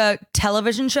be like a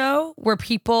television show where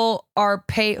people are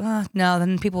paid. No,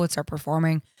 then people would start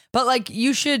performing. But like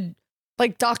you should.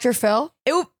 Like Dr. Phil.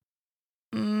 It.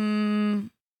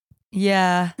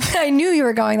 Yeah. I knew you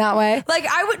were going that way. Like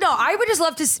I would just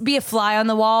love to be a fly on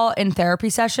the wall in therapy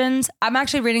sessions. I'm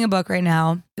actually reading a book right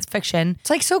now. It's fiction. It's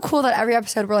like so cool that every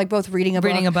episode we're like both reading a book.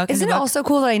 Reading a book in Isn't the it book. also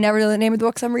cool that I never know the name of the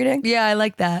books I'm reading? Yeah, I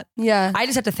like that. Yeah. I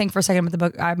just have to think for a second about the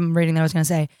book I'm reading that I was going to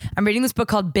say. I'm reading this book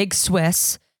called Big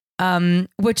Swiss,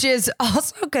 which is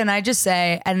also, can I just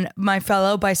say, and my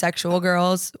fellow bisexual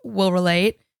girls will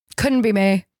relate. Couldn't be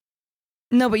me.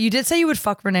 No, but you did say you would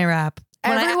fuck Renee Rapp.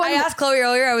 When Everyone- I asked Chloe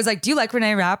earlier, I was like, do you like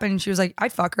Renee Rapp? And she was like,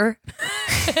 I'd fuck her.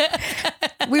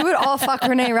 We would all fuck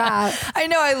Renee Rapp. I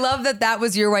know. I love that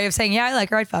was your way of saying, yeah, I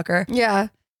like her. I'd fuck her. Yeah.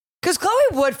 Because Chloe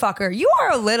would fuck her. You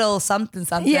are a little something.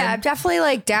 Yeah, I'm definitely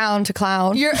like down to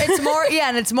clown. It's more,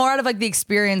 and it's more out of like the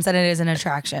experience than it is an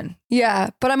attraction. Yeah,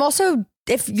 but I'm also,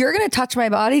 if you're gonna touch my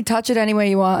body, touch it any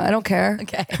way you want. I don't care.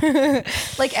 Okay.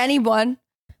 Like anyone,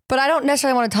 but I don't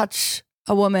necessarily want to touch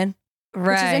a woman.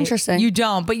 Right. Which is interesting. You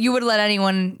don't, but you would let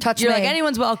anyone touch You're me. like,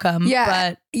 anyone's welcome.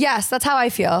 Yeah. But yes, that's how I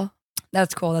feel.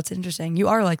 that's cool. That's interesting. You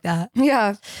are like that.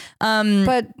 Yeah.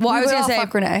 But well, I was gonna say,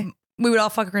 fuck Renee. We would all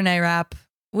fuck Renee Rapp.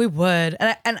 We would.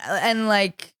 And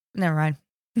like, never mind.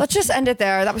 Let's just end it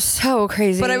there. That was so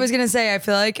crazy. But I was gonna say, I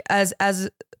feel like as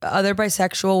other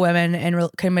bisexual women in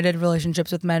committed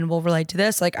relationships with men will relate to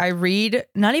this. Like, I read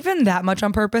not even that much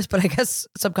on purpose, but I guess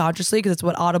subconsciously because it's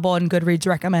what Audible and Goodreads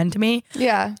recommend to me.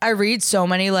 Yeah, I read so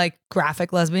many like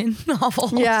graphic lesbian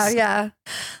novels. Yeah,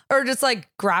 or just like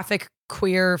graphic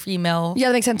queer female. Yeah,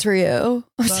 that makes sense for you.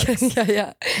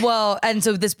 Yeah. Well, and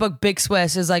so this book, Big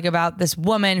Swiss, is like about this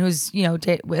woman who's, you know,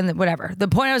 whatever. The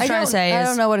point I was trying to say is, I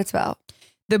don't know what it's about.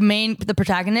 The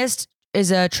protagonist is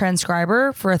a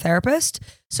transcriber for a therapist.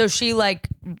 So she like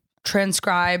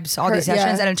transcribes all these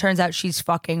sessions, and it turns out she's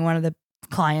fucking one of the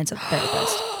clients of the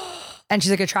therapist. And she's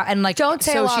like and like, don't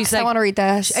say so a lot, she's like, I want to read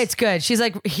this. It's good. She's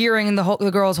like hearing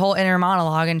the girl's whole inner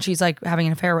monologue, and she's like having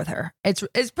an affair with her.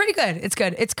 It's pretty good. It's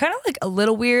good. It's kind of like a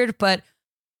little weird, but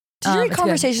did you read it's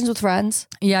Conversations with Friends?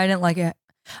 Yeah, I didn't like it.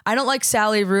 I don't like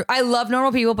Sally Rooney. I love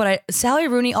Normal People, but Sally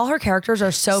Rooney, all her characters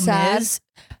are so Ms.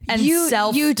 and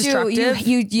self-destructive.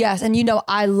 Yes, and you know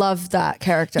I love that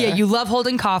character. Yeah, you love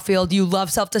Holden Caulfield. You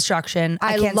love self-destruction.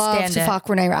 I can't love stand to it. Fuck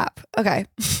Renee Rapp. Okay.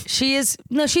 She's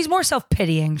more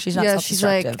self-pitying. She's not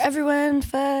self-destructive. She's like, everyone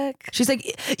fuck. She's like,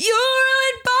 you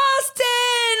ruined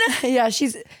Boston. Yeah,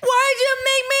 she's. Why'd you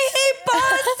make me hate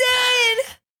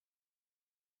Boston?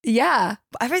 Yeah.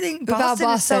 Everything Boston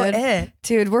is so it.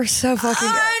 Dude, we're so fucking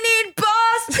I need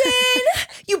Boston.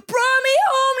 You brought me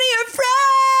home to your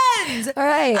friends. All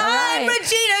right. I'm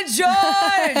Regina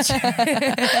George.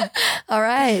 All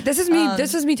right. This is me.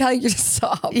 This is me telling you to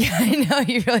stop. Yeah, I know.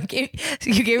 You really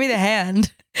gave me the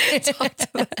hand.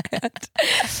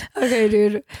 Okay,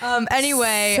 dude.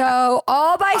 Anyway. So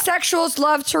all bisexuals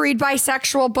love to read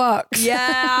bisexual books.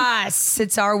 Yes.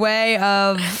 It's our way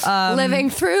of living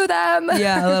through them.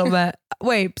 Yeah, a little bit.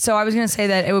 Wait, so I was going to say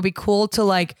that it would be cool to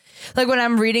like when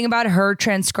I'm reading about her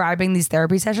transcribing these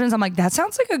therapy sessions, I'm like, that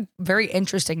sounds like a very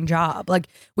interesting job. Like,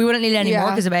 we wouldn't need it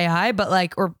anymore because of AI, but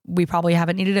like, or we probably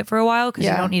haven't needed it for a while because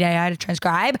you don't need AI to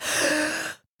transcribe.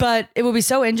 But it would be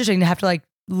so interesting to have to like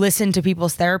listen to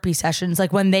people's therapy sessions,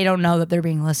 like when they don't know that they're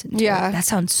being listened to. Yeah. That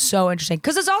sounds so interesting.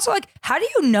 Because it's also like, how do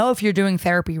you know if you're doing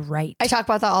therapy right? I talk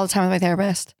about that all the time with my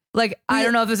therapist. Like, I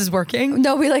don't know if this is working.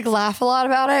 No, we like laugh a lot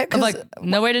about it. I'm like,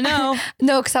 no way to know.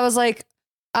 No, because I was like,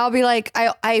 I'll be like,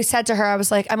 I said to her, I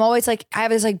was like, I'm always like, I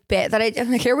have this like bit that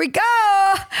I'm like, here we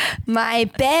go. My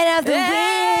bit of the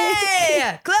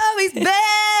week. Chloe's bit.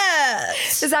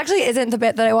 This actually isn't the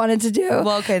bit that I wanted to do.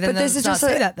 Well, okay, then but this is just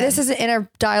that this is an inner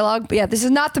dialogue. But yeah, this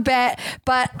is not the bit.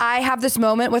 But I have this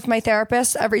moment with my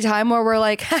therapist every time where we're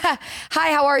like, hi,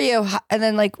 how are you? And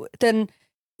then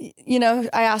you know,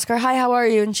 I ask her, hi, how are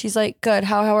you? And she's like, good.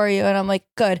 How are you? And I'm like,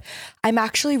 good. I'm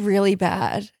actually really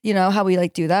bad. You know how we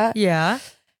like do that? Yeah.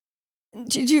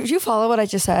 Did you follow what I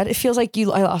just said? It feels like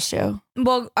I lost you.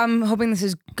 Well, I'm hoping this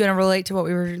is going to relate to what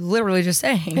we were literally just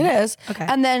saying. It is. Okay.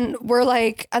 And then we're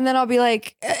like, and then I'll be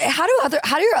like, how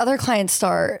do your other clients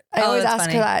start? I always ask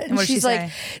her that. And she's like,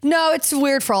 no, it's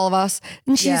weird for all of us.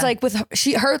 And she's like, with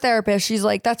her therapist, she's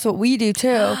like, that's what we do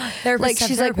too. Like,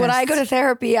 she's like, when I go to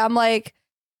therapy, I'm like,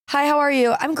 hi, how are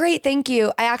you? I'm great, thank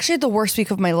you. I actually had the worst week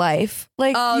of my life.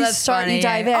 Like, you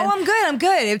dive in. Oh, I'm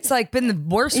good. It's like been the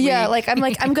worst week. Yeah, like,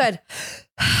 I'm good.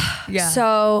 Yeah.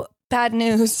 So bad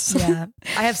news. Yeah.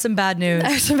 I have some bad news.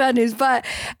 I have some bad news. But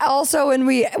also when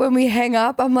we hang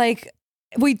up, I'm like,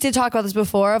 we did talk about this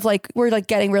before of like, we're like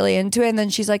getting really into it. And then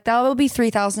she's like, that will be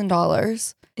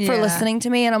 $3,000 for listening to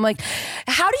me. And I'm like,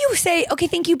 how do you say, okay,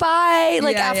 thank you, bye?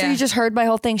 Like after you just heard my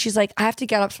whole thing, she's like, I have to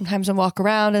get up sometimes and walk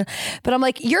around. But I'm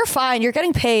like, you're fine. You're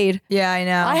getting paid. Yeah, I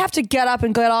know. I have to get up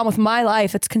and get on with my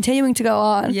life. It's continuing to go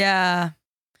on. Yeah.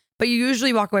 But you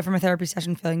usually walk away from a therapy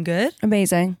session feeling good.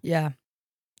 Amazing. Yeah.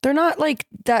 They're not like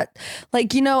that.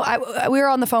 Like, you know, we were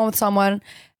on the phone with someone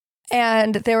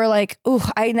and they were like, ooh,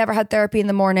 I never had therapy in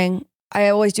the morning. I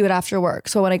always do it after work.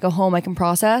 So when I go home, I can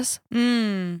process.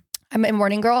 I'm a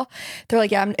morning girl. They're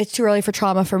like, yeah, it's too early for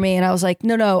trauma for me. And I was like,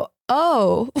 no.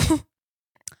 Oh. Oh.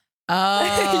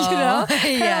 You know? Yeah.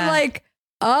 And I'm like,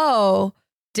 oh.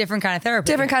 Different kind of therapy.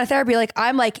 Different kind of therapy. Like,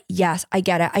 I'm like, yes, I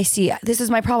get it. I see it. This is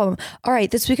my problem. All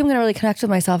right, this week I'm going to really connect with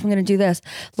myself. I'm going to do this.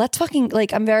 Let's fucking,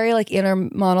 like, I'm very like inner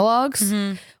monologues.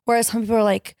 Whereas some people are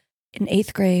like, in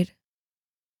 8th grade,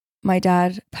 my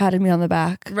dad patted me on the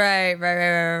back. Right.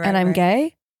 And I'm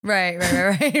gay. Right.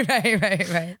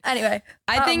 Anyway,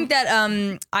 I think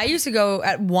that I used to go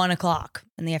at 1:00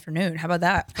 in the afternoon. How about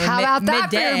that? How about that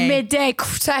for your midday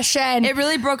session? It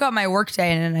really broke up my work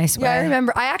day in a nice way. Yeah, I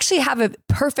remember. I actually have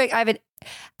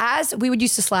as we would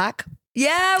use to Slack.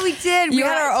 Yeah, we did. We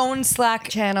had our own Slack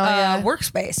channel,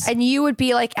 workspace. And you would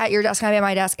be like at your desk and I'd be at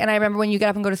my desk. And I remember when you get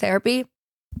up and go to therapy.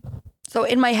 So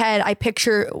in my head, I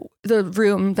picture the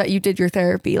room that you did your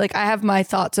therapy. Like I have my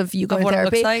thoughts of you going to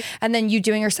therapy. It looks like. And then you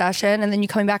doing your session and then you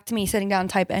coming back to me sitting down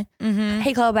typing. Mm-hmm.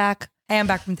 Hey, Chloe, back. Hey, I'm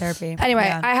back from therapy. Anyway,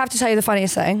 Yeah. I have to tell you the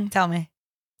funniest thing. Tell me.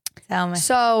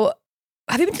 So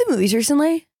have you been to the movies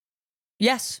recently?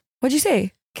 Yes. What'd you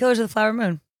see? Killers of the Flower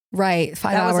Moon. Right.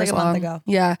 5 hours That was like a long. month ago.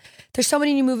 Yeah. There's so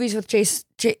many new movies with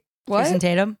what? Jason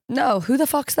Tatum. No, who the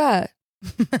fuck's that?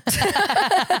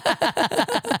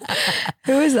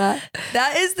 Who is that?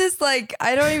 That is this like,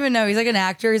 I don't even know. He's like an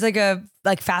actor. He's like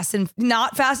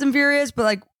not Fast and Furious, but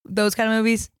like those kind of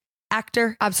movies.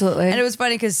 Actor. Absolutely. And it was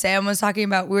funny because Sam was we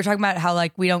were talking about how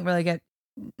like we don't really get,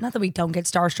 not that we don't get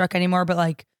starstruck anymore, but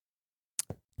like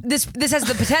this has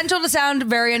the potential to sound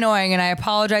very annoying, and I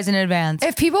apologize in advance.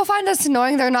 If people find us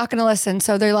annoying, they're not going to listen,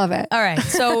 so they love it. All right.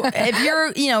 So if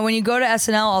you're, when you go to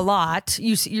SNL a lot,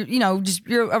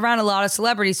 you're around a lot of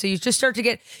celebrities, so you just start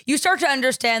to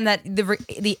understand that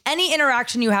the any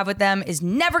interaction you have with them is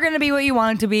never going to be what you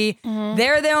want it to be. Mm-hmm.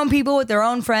 They're their own people with their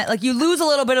own friends. Like you lose a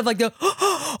little bit of like the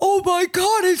oh my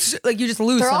god, it's like you just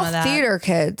lose. They're some all of that. theater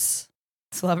kids.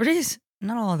 Celebrities?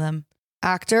 Not all of them.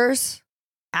 Actors.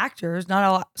 Not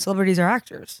all celebrities are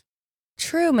actors.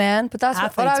 True, man. But that's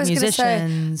athletes, what I was going to say.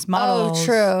 musicians, models. Oh,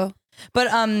 true. But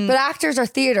actors are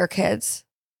theater kids.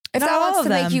 If not that all wants of to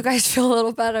them. make you guys feel a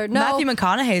little better. No. Matthew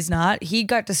McConaughey's not. He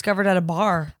got discovered at a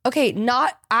bar. Okay,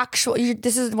 not actual.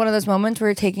 This is one of those moments where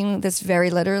you're taking this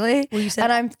very literally. Well, you said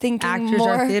and I'm thinking actors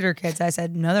more. are theater kids. I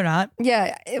said no, they're not.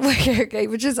 Yeah, okay,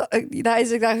 which is that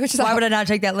is exactly which is. Why would I not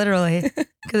take that literally?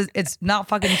 Because it's not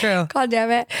fucking true. God damn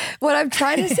it! What I'm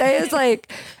trying to say is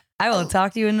like, I will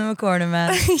talk you into a corner,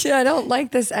 man. yeah, I don't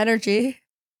like this energy.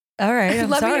 All right, I'm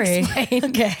sorry. Me explain.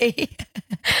 Okay.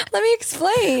 Let me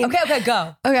explain. Okay,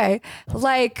 go. Okay,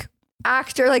 like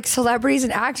celebrities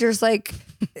and actors, like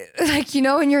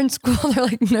when you're in school, they're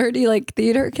like nerdy, like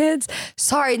theater kids.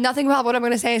 Sorry, nothing about what I'm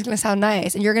going to say is going to sound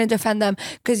nice, and you're going to defend them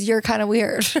because you're kind of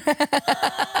weird.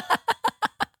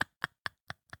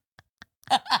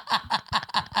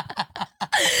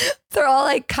 They're all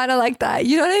like kind of like that.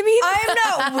 You know what I mean? I'm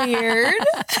not weird.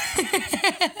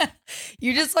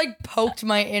 You just like poked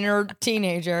my inner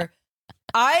teenager.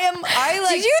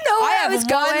 Did you know where I was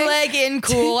going? One leg in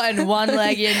cool and one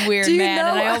leg in weird, man,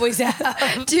 and I always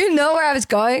have. Do you know where I was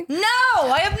going? No,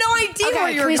 I have no idea where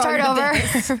you're going. Can we start over?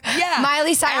 Yeah.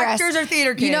 Miley Cyrus. Actors are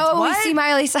theater kids. You know when we see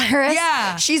Miley Cyrus?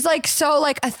 Yeah. She's like so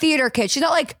like a theater kid. She's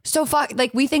not like so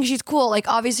like we think she's cool. Like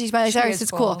obviously she's Miley Cyrus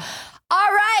is cool.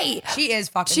 All right. She is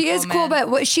fucking She is cool, man.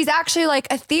 but she's actually like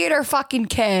a theater fucking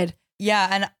kid. Yeah,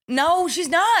 and no, she's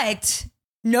not.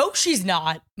 No, she's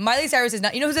not. Miley Cyrus is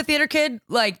not. You know who's a theater kid?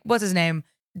 Like, what's his name?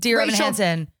 Dear Evan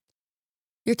Hansen.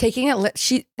 You're taking it. What's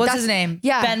his name?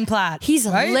 Yeah. Ben Platt. He's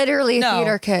right? literally a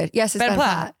theater kid. Yes, it's Ben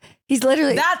Platt. He's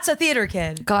literally. That's a theater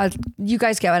kid. God, you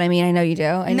guys get what I mean. I know you do.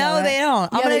 No, they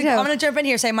don't. Yeah, they do. I'm gonna jump in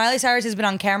here. Say Miley Cyrus has been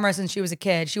on camera since she was a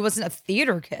kid. She wasn't a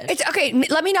theater kid. It's okay.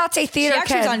 Let me not say theater She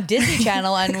actually kid. was on Disney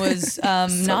Channel and was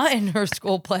not in her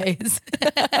school plays.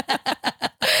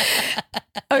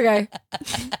 Okay.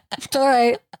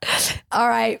 All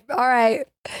right.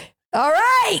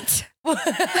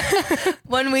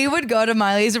 When we would go to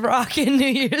Miley's Rock in New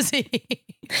Year's Eve,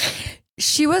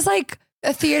 she was like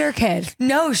a theater kid.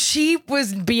 No, she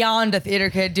was beyond a theater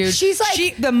kid, dude. She's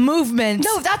like the movement.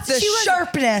 No, that's the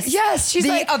sharpness. Yes, she's the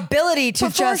like ability to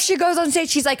before she goes on stage.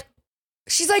 She's like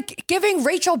giving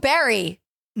Rachel Berry.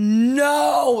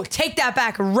 No, take that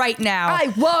back right now.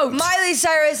 I won't. Miley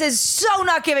Cyrus is so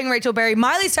not giving Rachel Berry.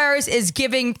 Miley Cyrus is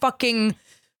giving fucking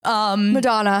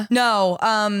Madonna. No,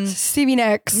 Stevie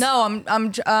Nicks. No,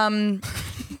 I'm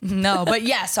no, but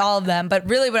yes, all of them. But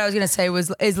really, what I was gonna say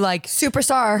is like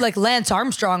superstar, like Lance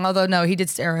Armstrong. Although no, he did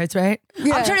steroids, right?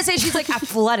 Yeah. I'm trying to say she's like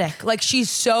athletic. Like she's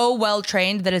so well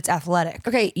trained that it's athletic.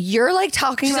 Okay, you're like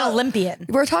talking. She's about an Olympian.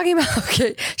 We're talking about.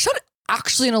 Okay,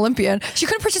 actually an Olympian. She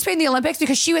couldn't participate in the Olympics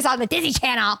because she was on the Disney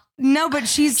Channel. No, but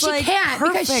she can't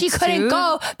perfect, because she couldn't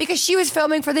go because she was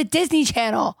filming for the Disney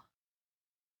Channel.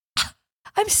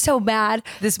 I'm so mad.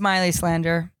 This Miley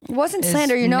slander wasn't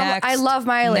slander. You know, I love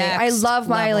Miley. I love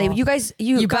Miley. Level. You guys,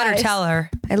 you better tell her.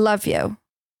 I love you.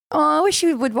 Oh, I wish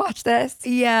you would watch this.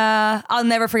 Yeah, I'll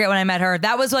never forget when I met her.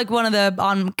 That was like one of the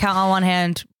count on one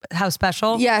hand how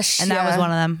special. Yes, and that was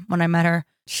one of them when I met her.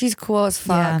 She's cool as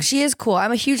fuck. Yeah. She is cool.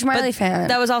 I'm a huge Miley fan.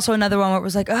 That was also another one where it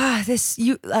was like,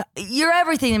 you're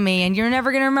everything to me, and you're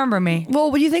never gonna remember me.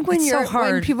 Well, what do you think when It's so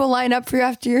hard. when people line up for you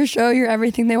after your show, you're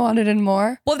everything they wanted and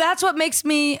more? Well, that's what makes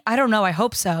me. I don't know. I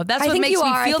hope so. That's what makes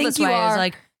me feel this way. Is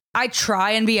like I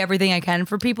try and be everything I can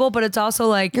for people, but it's also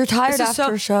like you're tired this is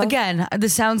after a show. Again,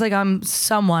 this sounds like I'm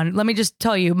someone. Let me just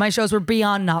tell you, my shows were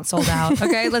beyond not sold out.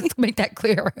 Okay, let's make that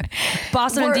clear.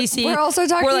 Boston and DC. We're also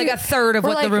talking. We're like a third of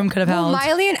what the room could have held.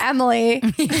 Miley and Emily.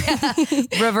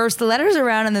 Reverse the letters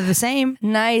around and they're the same.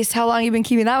 Nice. How long you been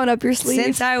keeping that one up your sleeve?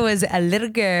 Since I was a little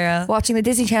girl. Watching the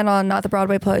Disney Channel and not the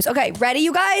Broadway plays. Okay, ready,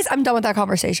 you guys? I'm done with that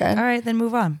conversation. All right, then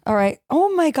move on. All right. Oh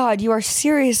my God, you are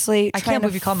seriously. I can't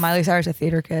believe you called Miley Cyrus a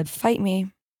theater kid. Fight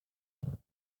me.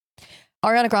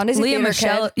 Ariana Grande is a theater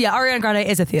kid. Yeah, Ariana Grande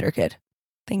is a theater kid.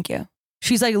 Thank you.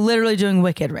 She's like literally doing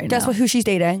Wicked right Guess now. who she's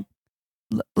dating?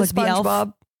 Like the elf?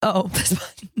 SpongeBob. Oh.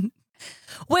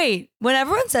 Wait, when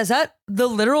everyone says that, the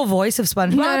literal voice of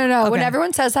SpongeBob? No. Okay. When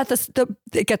everyone says that,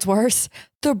 it gets worse.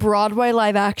 The Broadway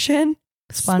live action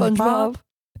SpongeBob.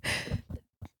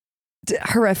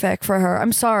 Horrific for her.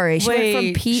 I'm sorry. She went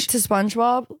from Pete to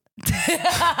SpongeBob.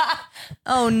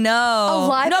 Oh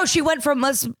no! No, she went from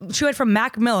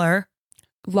Mac Miller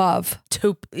Love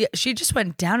to she just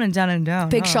went down and down and down.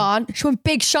 Big Sean. She went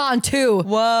Big Sean too.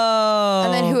 Whoa!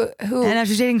 And then who? And now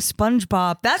she's dating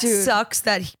SpongeBob. That sucks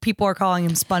that people are calling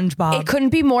him SpongeBob. It couldn't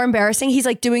be more embarrassing. He's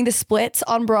like doing the splits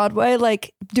on Broadway,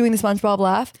 like doing the SpongeBob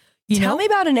laugh. Tell me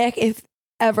about a Nick if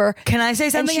ever. Can I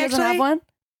say something? And she doesn't have one.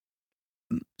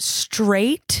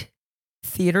 Straight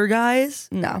theater guys.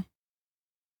 No.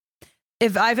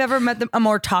 If I've ever met a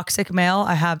more toxic male,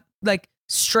 I have. Like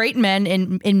straight men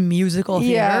in musical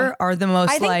theater are the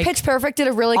most. I think Pitch Perfect did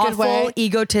a really awful, good way.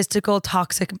 Egotistical,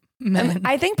 toxic men.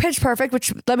 I think Pitch Perfect,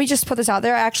 which let me just put this out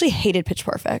there, I actually hated Pitch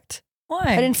Perfect. Why?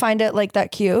 I didn't find it like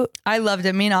that cute. I loved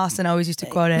it. Me and Austin always used to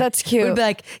quote it. That's cute. We'd be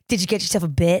like, "Did you get yourself a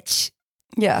bitch?"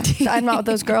 Yeah, I'm not with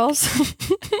those girls.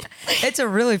 It's a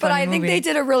really funny but I think movie. they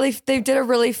did a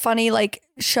really funny like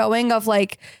showing of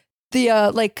like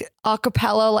the like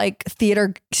acapella like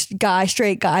theater guy,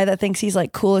 straight guy that thinks he's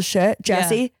like cool as shit.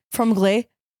 Jesse from Glee.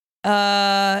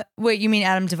 Wait, you mean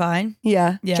Adam Devine?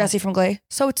 Yeah, Jesse from Glee.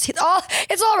 So it's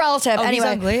all relative. Oh, anyway, he's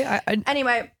on Glee?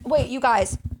 Anyway, wait, you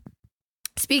guys.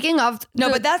 Speaking of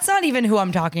but that's not even who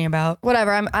I'm talking about.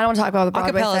 Whatever. I don't want to talk about the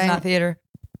Broadway Acapella is thing. not theater.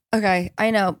 Okay,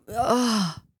 I know.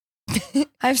 Ugh.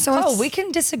 I have so much. Oh, we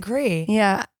can disagree.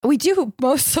 Yeah, we do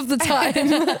most of the time.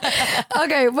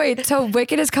 Okay, wait. So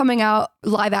Wicked is coming out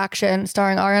live action,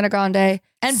 starring Ariana Grande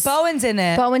and Bowen's in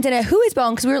it. Bowen's in it. Who is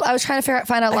Bowen? Because I was trying to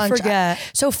find out lunch. I forget.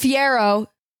 So Fiyero.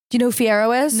 Do you know who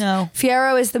Fiyero is? No.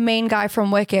 Fiyero is the main guy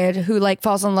from Wicked who like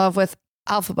falls in love with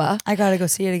Alphaba. I gotta go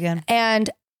see it again. And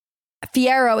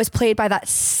Fiyero is played by that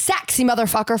sexy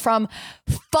motherfucker from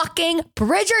fucking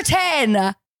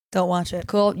Bridgerton. Don't watch it.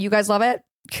 Cool. You guys love it?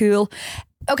 Cool.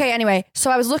 Okay, anyway,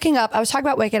 so I was talking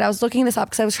about Wicked. I was looking this up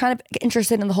because I was trying to get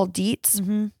interested in the whole deets.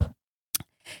 Mm-hmm.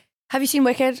 Have you seen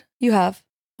Wicked? You have.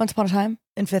 Once Upon a Time.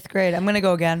 In 5th grade. I'm going to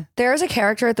go again. There is a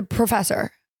character, the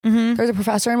professor. Mm-hmm. There's a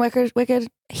professor in Wicked.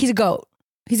 He's a goat.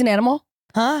 He's an animal.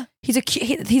 Huh? He's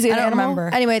an animal. Remember.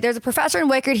 Anyway, there's a professor in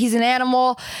Wicked. He's an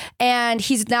animal, and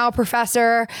he's now a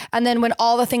professor. And then when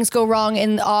all the things go wrong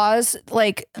in Oz,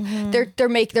 like they're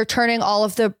turning all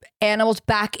of the animals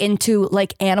back into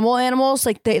like animals.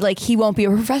 Like he won't be a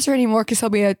professor anymore because he'll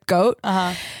be a goat.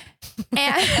 Uh-huh.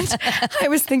 And I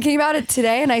was thinking about it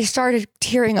today, and I started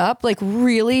tearing up, like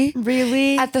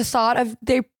really, at the thought of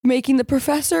they making the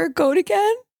professor a goat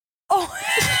again. Oh.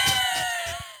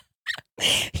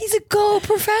 He's a goat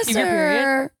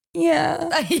professor. Yeah.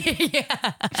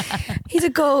 Yeah. He's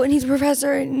a goat and he's a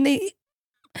professor and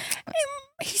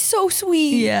he's so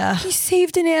sweet. Yeah. He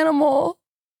saved an animal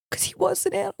because he was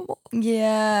an animal.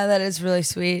 Yeah, that is really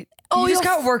sweet. Oh, you just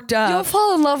got worked up. You'll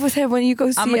fall in love with him when you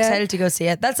go see it. I'm excited to go see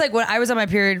it. That's like when I was on my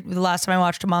period the last time I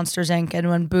watched Monsters Inc. and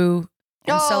when Boo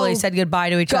and Sully said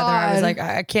goodbye to each other, I was like,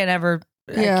 I can't ever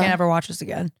watch this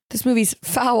again. This movie's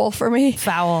foul for me.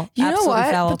 Foul. You know what?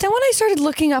 Foul. But then when I started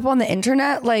looking up on the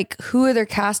internet, like who they're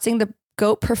casting the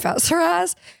goat professor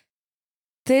as,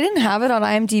 they didn't have it on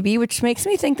IMDb, which makes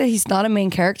me think that he's not a main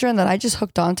character and that I just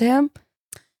hooked onto him.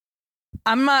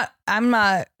 I'm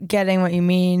not getting what you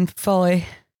mean fully.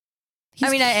 I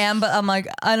mean, I am, but I'm like,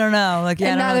 I don't know. Like,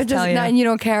 yeah, and I don't know what to tell you. And you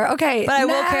don't care. Okay. But I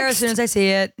will care as soon as I see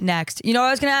it. Next. You know what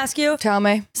I was going to ask you? Tell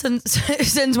me.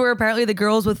 Since we're apparently the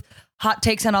girls with hot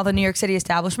takes on all the New York City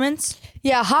establishments.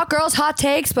 Yeah, hot girls, hot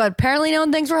takes, but apparently no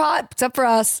one thinks we're hot except for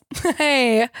us.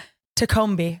 Hey.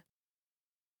 Tacombe.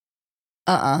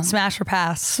 Smash or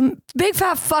pass? Big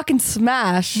fat fucking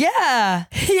smash. Yeah.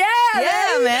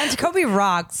 Yeah, man. Tacombe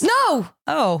rocks. No.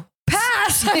 Oh.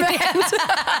 Pass.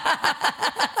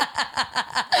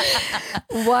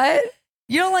 What?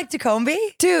 You don't like Tacombe?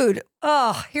 Dude.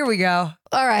 Oh, here we go.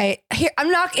 All right.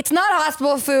 It's not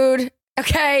hospital food.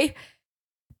 Okay.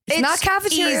 It's not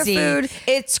cafeteria easy. food.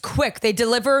 It's quick. They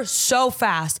deliver so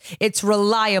fast. It's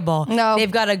reliable. No.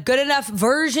 They've got a good enough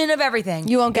version of everything.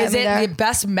 You won't get Is me it there. the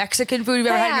best Mexican food you've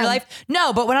ever had in your life?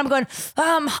 No, but when I'm going,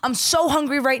 I'm so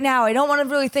hungry right now. I don't want to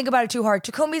really think about it too hard.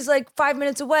 Tacombe's like 5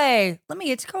 minutes away. Let me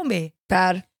get Tacombe.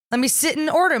 Bad. Let me sit and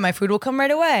order. My food will come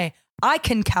right away. I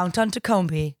can count on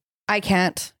Tacombe. I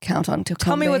can't count on Tacombe.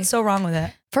 Tell me what's so wrong with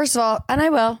it. First of all, and I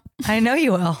will. I know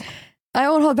you will. I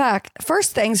won't hold back.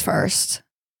 First things first.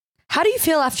 How do you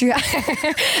feel after you?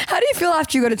 How do you feel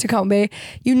after you go to Tacombe?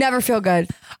 You never feel good.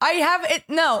 I have it.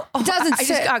 No, It doesn't. I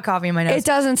just got coffee in my nose. It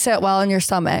doesn't sit well in your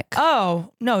stomach.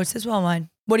 Oh no, it says well on mine.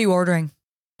 What are you ordering?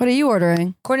 What are you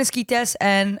ordering? Corn esquites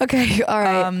and Okay, all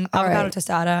right. All avocado right.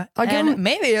 tostada I'll give and 'em-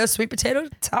 maybe a sweet potato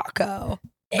taco.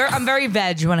 I'm very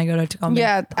veg when I go to Tacombe.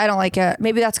 Yeah, I don't like it.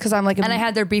 Maybe that's because I'm like, And I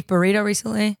had their beef burrito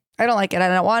recently. I don't like it. I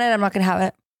don't want it. I'm not gonna have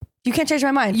it. You can't change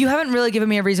my mind. You haven't really given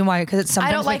me a reason why, because it's sometimes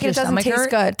I don't like it. It doesn't stomach taste hurt.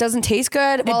 good. It doesn't taste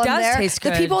good. While I'm does there. taste The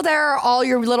good. people there are all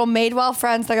your little Madewell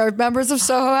friends that are members of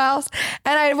Soho House,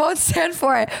 and I won't stand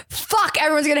for it. Fuck,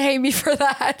 everyone's gonna hate me for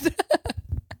that.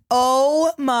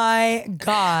 Oh my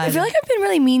God. I feel like I've been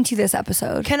really mean to you this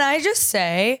episode. Can I just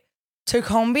say,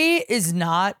 Tacombe is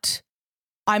not,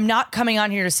 I'm not coming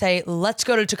on here to say, let's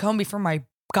go to Tacombe for my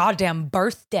goddamn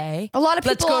birthday. A lot of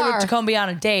people Let's go are. to Tacombe on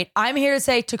a date. I'm here to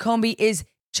say Tacombe is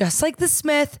just like the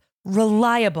Smith,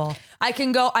 reliable. I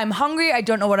can go, I'm hungry, I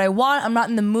don't know what I want, I'm not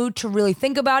in the mood to really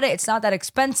think about it. It's not that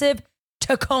expensive.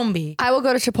 Tacombe. I will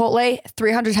go to Chipotle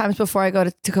 300 times before I go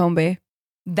to Tacombe.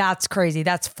 That's crazy.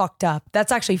 That's fucked up.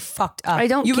 That's actually fucked up. I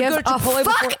don't you give would go to a Chipotle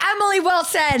fuck, before- Emily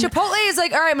Wilson. Chipotle is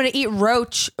like, all right, I'm going to eat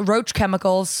roach Roach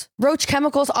chemicals.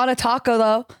 chemicals on a taco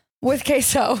though, with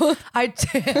queso.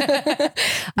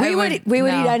 We would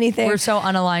eat anything. We're so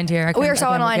unaligned here. We are so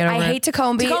unaligned. I hate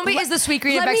Tacombe. Tacombe is the sweet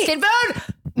green of Let me- Mexican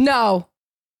food. No.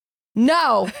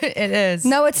 It is.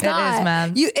 No, it's not. It is,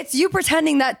 man. It's you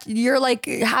pretending that you're like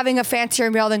having a fancier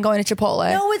meal than going to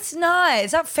Chipotle. No, it's not.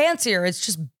 It's not fancier. It's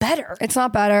just better. It's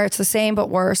not better. It's the same but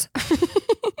worse.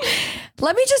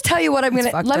 Let me just tell you what I'm It's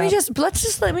gonna. fucked Let me up. just.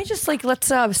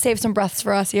 Let's save some breaths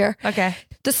for us here. Okay.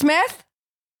 The Smith,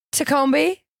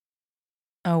 Tacombe.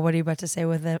 Oh, what are you about to say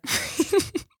with it?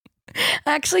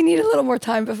 I actually need a little more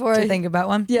time before To I think about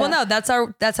one? Yeah. Well, no, that's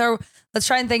our, let's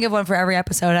try and think of one for every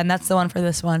episode. And that's the one for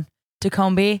this one.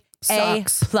 Tacombe,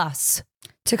 Sucks. A+.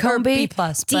 Tacombe Or B+,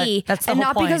 but D. that's the and whole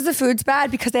not point. because the food's bad,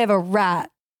 because they have a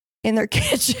rat in their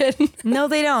kitchen. No,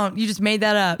 they don't. You just made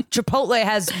that up. Chipotle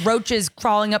has roaches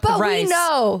crawling up But the rice. we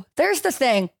know. There's the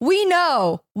thing. We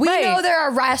know. We Right. know there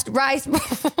are rice. Wait,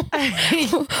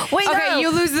 Okay, no.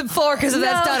 you lose the floor because of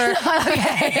that stutter.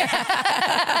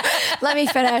 Okay. Let me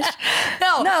finish.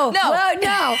 No. No.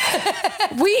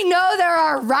 We know there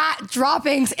are rat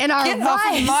droppings in our Get rice.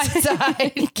 off of my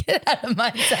side. Get out of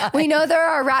my side. We know there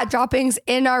are rat droppings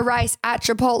in our rice at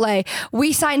Chipotle.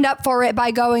 We signed up for it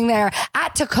by going there.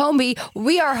 At Tacombe,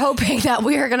 we are hoping that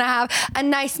we are going to have a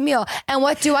nice meal. And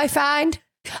what do I find?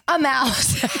 A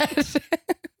mouse.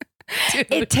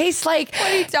 It tastes like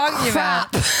What are you talking crap.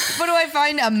 about? What do I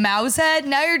find? A mouse head?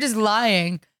 Now you're just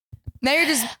lying. Now you're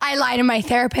just. I lie to my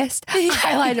therapist.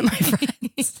 I lie to my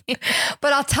friends.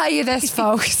 But I'll tell you this,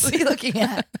 folks. What are you looking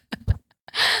at?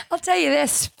 I'll tell you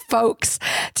this, folks.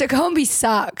 Tacombe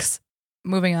sucks.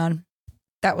 Moving on.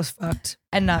 That was fucked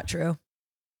and not true.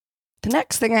 The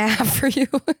next thing I have for you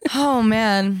Oh,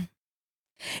 man.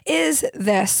 is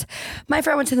this. My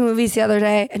friend went to the movies the other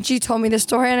day and she told me the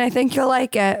story and I think you'll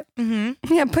like it.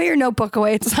 Mm-hmm. Yeah, put your notebook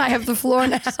away. It's I have the floor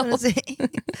now.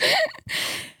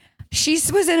 She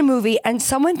was in a movie and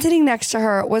someone sitting next to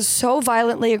her was so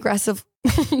violently aggressive.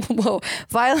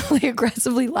 Violently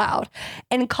aggressively loud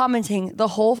and commenting the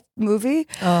whole movie.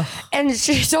 Ugh. And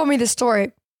she told me the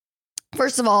story.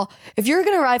 First of all, if you're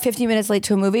going to arrive 15 minutes late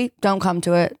to a movie, don't come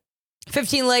to it.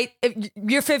 15 late. If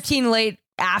you're 15 late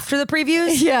after the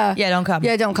previews? Yeah. Yeah, don't come.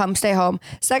 Yeah, don't come. Stay home.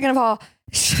 Second of all,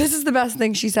 this is the best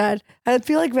thing she said. I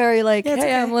feel like very like, Yeah, it's hey,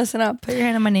 okay. Em, listen up. Put your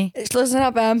hand on my knee. Listen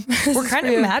up, Em. We're kind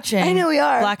of matching. I know we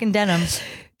are. Black and denim.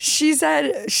 She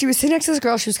said she was sitting next to this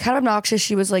girl. She was kind of obnoxious.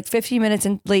 She was like 15 minutes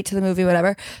late to the movie,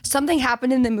 whatever. Something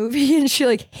happened in the movie and she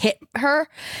like hit her.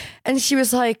 And she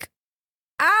was like,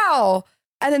 ow.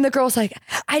 And then the girl's like,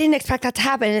 I didn't expect that to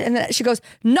happen. And then she goes,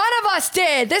 none of us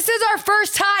did. This is our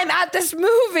first time at this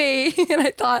movie. And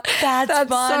I thought, that's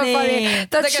funny. So funny.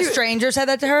 That like a stranger said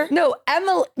that to her? No,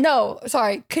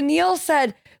 Keneal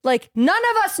said, like, none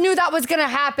of us knew that was going to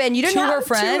happen. You didn't to her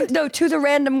friend? To the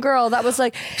random girl. That was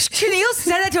like. Keneal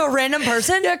said that to a random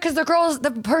person? Yeah, because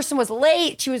the person was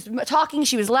late. She was talking.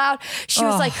 She was loud. She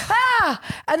was like,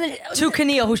 And then. To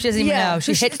Keneal, who she doesn't even know.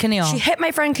 She hit Keneal. She hit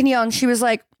my friend Keneal and she was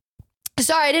like,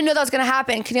 sorry, I didn't know that was going to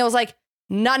happen. Keneal was like,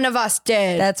 none of us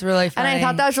did. That's really funny. And I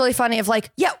thought that was really funny of like,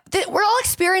 we're all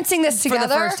experiencing this together. For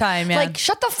the first time, yeah. Like,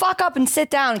 shut the fuck up and sit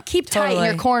down. Keep tight in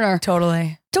your corner.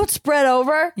 Totally. Don't spread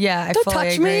over. Yeah, I Don't fully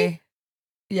touch agree. me.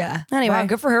 Yeah. Anyway. Wow,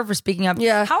 good for her for speaking up.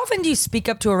 Yeah. How often do you speak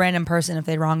up to a random person if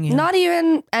they wrong you? Not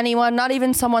even anyone, not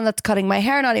even someone that's cutting my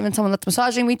hair, not even someone that's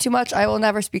massaging me too much. I will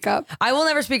never speak up. I will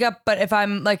never speak up, but if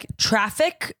I'm like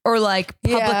traffic or like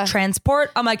public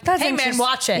transport, I'm like, hey man,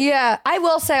 watch it. Yeah. I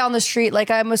will say on the street,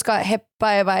 like I almost got hit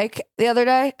by a bike the other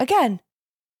day. Again.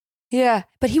 Yeah.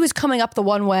 But he was coming up the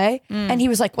one way and he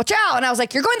was like, watch out. And I was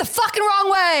like, you're going the fucking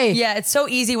wrong way. Yeah. It's so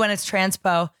easy when it's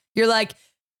transpo. You're like,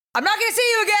 I'm not gonna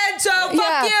see you again, so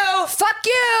fuck you. Fuck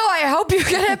you. I hope you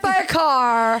get hit by a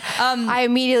car. I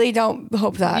immediately don't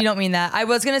hope that. You don't mean that. I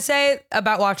was gonna say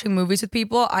about watching movies with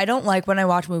people. I don't like when I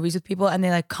watch movies with people and they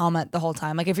like comment the whole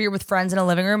time. Like if you're with friends in a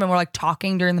living room and we're like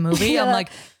talking during the movie, I'm like,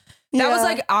 that was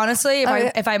like, honestly,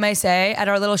 if I may say, at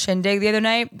our little shindig the other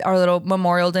night, our little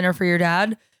memorial dinner for your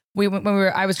dad,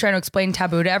 I was trying to explain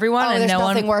Taboo to everyone, and there's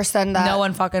nothing worse than that. No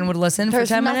one fucking would listen for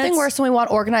 10 minutes. There's nothing worse than we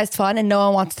want organized fun, and no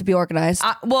one wants to be organized.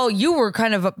 Well, you were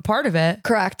kind of a part of it.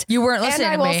 Correct. You weren't listening to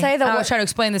me. And I will say that I was trying to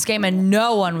explain this game, and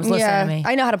no one was listening to me.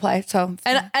 I know how to play, so.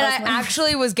 And I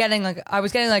actually was getting like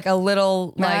a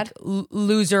little mad? like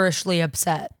loserishly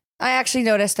upset. I actually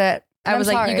noticed it. I was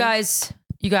like, you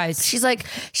guys. She's like,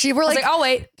 we're like, I'll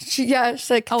wait. She's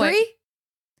like, 3,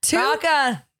 2, Rock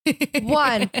on.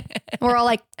 1. We're all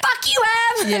like, fuck you,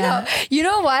 Em. Yeah. No. You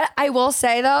know what? I will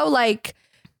say though, like,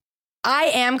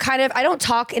 I don't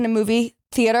talk in a movie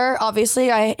theater.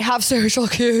 Obviously, I have social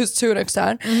cues to an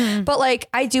extent, but like,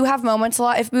 I do have moments a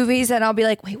lot of movies, and I'll be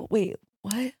like, wait,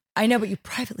 what? I know, but you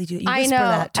privately do. You I whisper know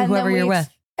that to whoever you're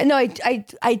with. No,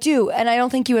 I do. And I don't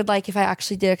think you would like if I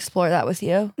actually did explore that with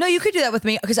you. No, you could do that with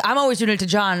me because I'm always doing it to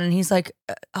John and he's like,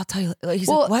 I'll tell you. He's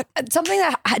like, what? Something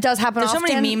that does happen There's often.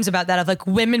 so many memes about that of like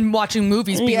women watching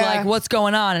movies being like, what's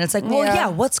going on? And it's like, well, yeah,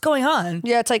 what's going on?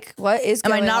 Yeah, it's like, what is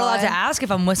going on? Am I not allowed to ask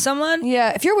if I'm with someone?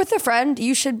 Yeah, if you're with a friend,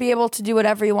 you should be able to do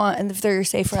whatever you want and if they're your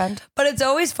safe friend. But it's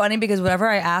always funny because whenever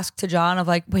I ask to John of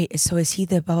like, wait, so is he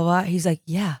the blah, blah, blah? He's like,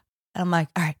 yeah. And I'm like,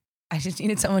 all right. I just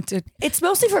needed someone to. It's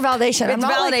mostly for validation. It's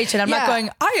validation. I'm not going,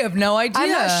 I have no idea. I'm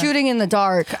not shooting in the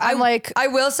dark. I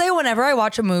will say whenever I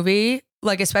watch a movie,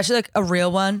 like especially like a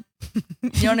real one,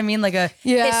 you know what I mean? Like a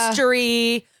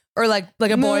history or like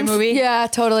a boy movie. Yeah,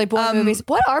 totally. Boy movies.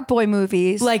 What are boy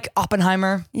movies? Like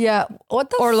Oppenheimer. Yeah. What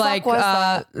the fuck like was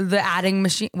that? The adding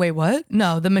machine. Wait, what?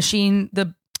 No, the machine.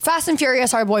 The Fast and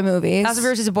Furious are boy movies. Fast and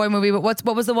Furious is a boy movie, but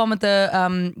what was the one with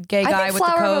the gay guy with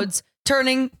the codes?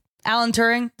 Alan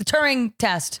Turing, the Turing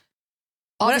test.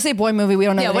 Obviously, boy movie. We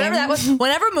don't know. Yeah, whatever that was.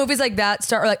 Whenever movies like that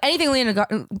start, or like anything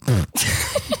Leonardo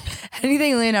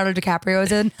DiCaprio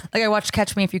is in. Like I watched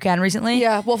Catch Me If You Can recently.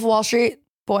 Yeah, Wolf of Wall Street,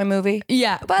 boy movie.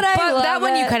 Yeah, but that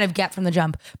one you kind of get from the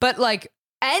jump. But like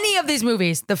any of these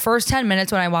movies, the first 10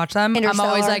 minutes when I watch them, I'm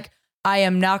always like, I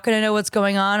am not going to know what's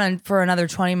going on for another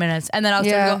 20 minutes. And then I'll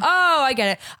start to go, oh, I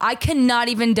get it. I cannot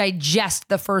even digest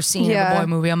the first scene of a boy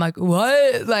movie. I'm like,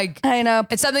 what? Like, I know.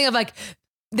 It's something of like,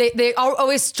 they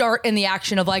always start in the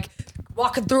action of like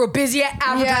walking through a busy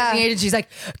advertising agency. She's like,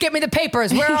 get me the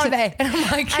papers. Where are they? And I'm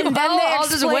like, and then I'll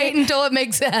just wait until it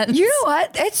makes sense. You know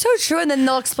what? It's so true. And then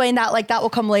they'll explain that like that will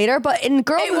come later. But in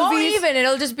girl movies, won't even.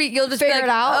 It'll just be, you'll just figure be like, it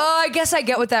out. Oh, I guess I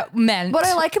get what that meant. What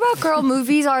I like about girl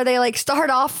movies are they like start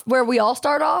off where we all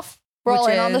start off. We're all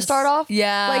in on the start off.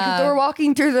 Yeah. Like they're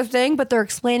walking through the thing, but they're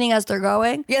explaining as they're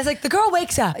going. Yeah, it's like the girl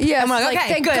wakes up. Yeah. I'm like, okay,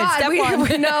 thank good. God. Step one.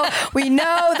 we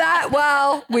know that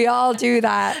well. We all do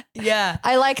that. Yeah.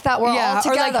 I like that we're all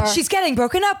together. Or like she's getting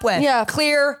broken up with. Yeah.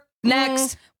 Clear.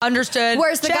 Next. Understood.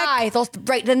 Where's the guy?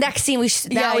 The next scene we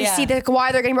see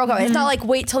why they're getting broken up. It's not like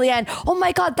wait till the end. Oh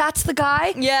my God, that's the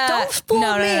guy. Yeah. Don't fool me.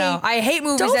 No. I hate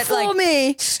movies that fool like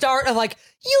me. start of like,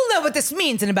 you'll know what this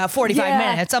means in about 45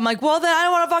 minutes. I'm like, well, then I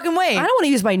don't want to fucking wait. I don't want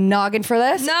to use my noggin for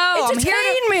this. No,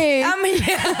 entertain me.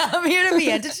 I'm here to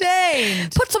be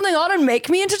entertained. Put something on and make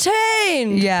me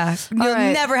entertained. Yeah. You'll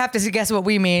never have to guess what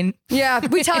we mean. Yeah.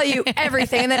 We tell you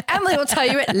everything and then Emily will tell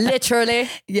you it literally.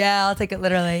 Yeah, I'll take it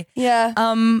literally. Yeah.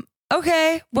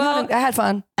 Okay. Well, I had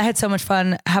fun. I had so much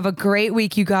fun. Have a great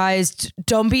week, you guys.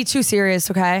 Don't be too serious,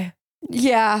 okay?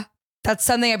 Yeah. That's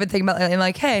something I've been thinking about lately. I'm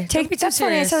like, hey, don't be too that's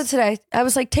funny. I serious. said it today. I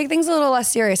was like, take things a little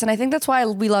less serious. And I think that's why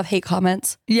we love hate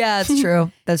comments. Yeah, that's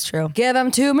true. That's true. Give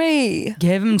them to me.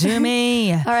 Give them to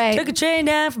me. All right. Took a train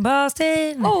down from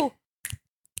Boston. Oh.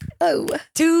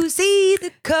 To see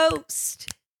the coast.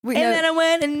 We And know- then I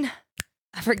went and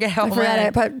I forget how I forgot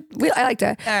it, but I liked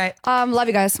it. All right. Love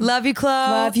you guys. Love you, Chloe.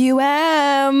 Love you,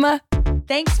 Em.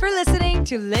 Thanks for listening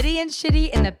to Liddy and Shitty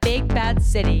in the Big Bad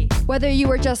City. Whether you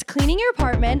were just cleaning your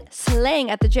apartment, slaying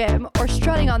at the gym, or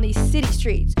strutting on these city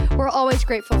streets, we're always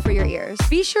grateful for your ears.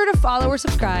 Be sure to follow or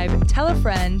subscribe, tell a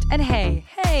friend, and hey,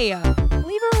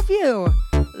 leave a review.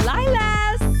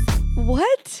 Lilas!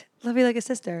 What? Love you like a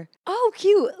sister. Oh,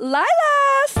 cute.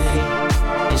 Lilas!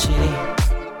 And shitty.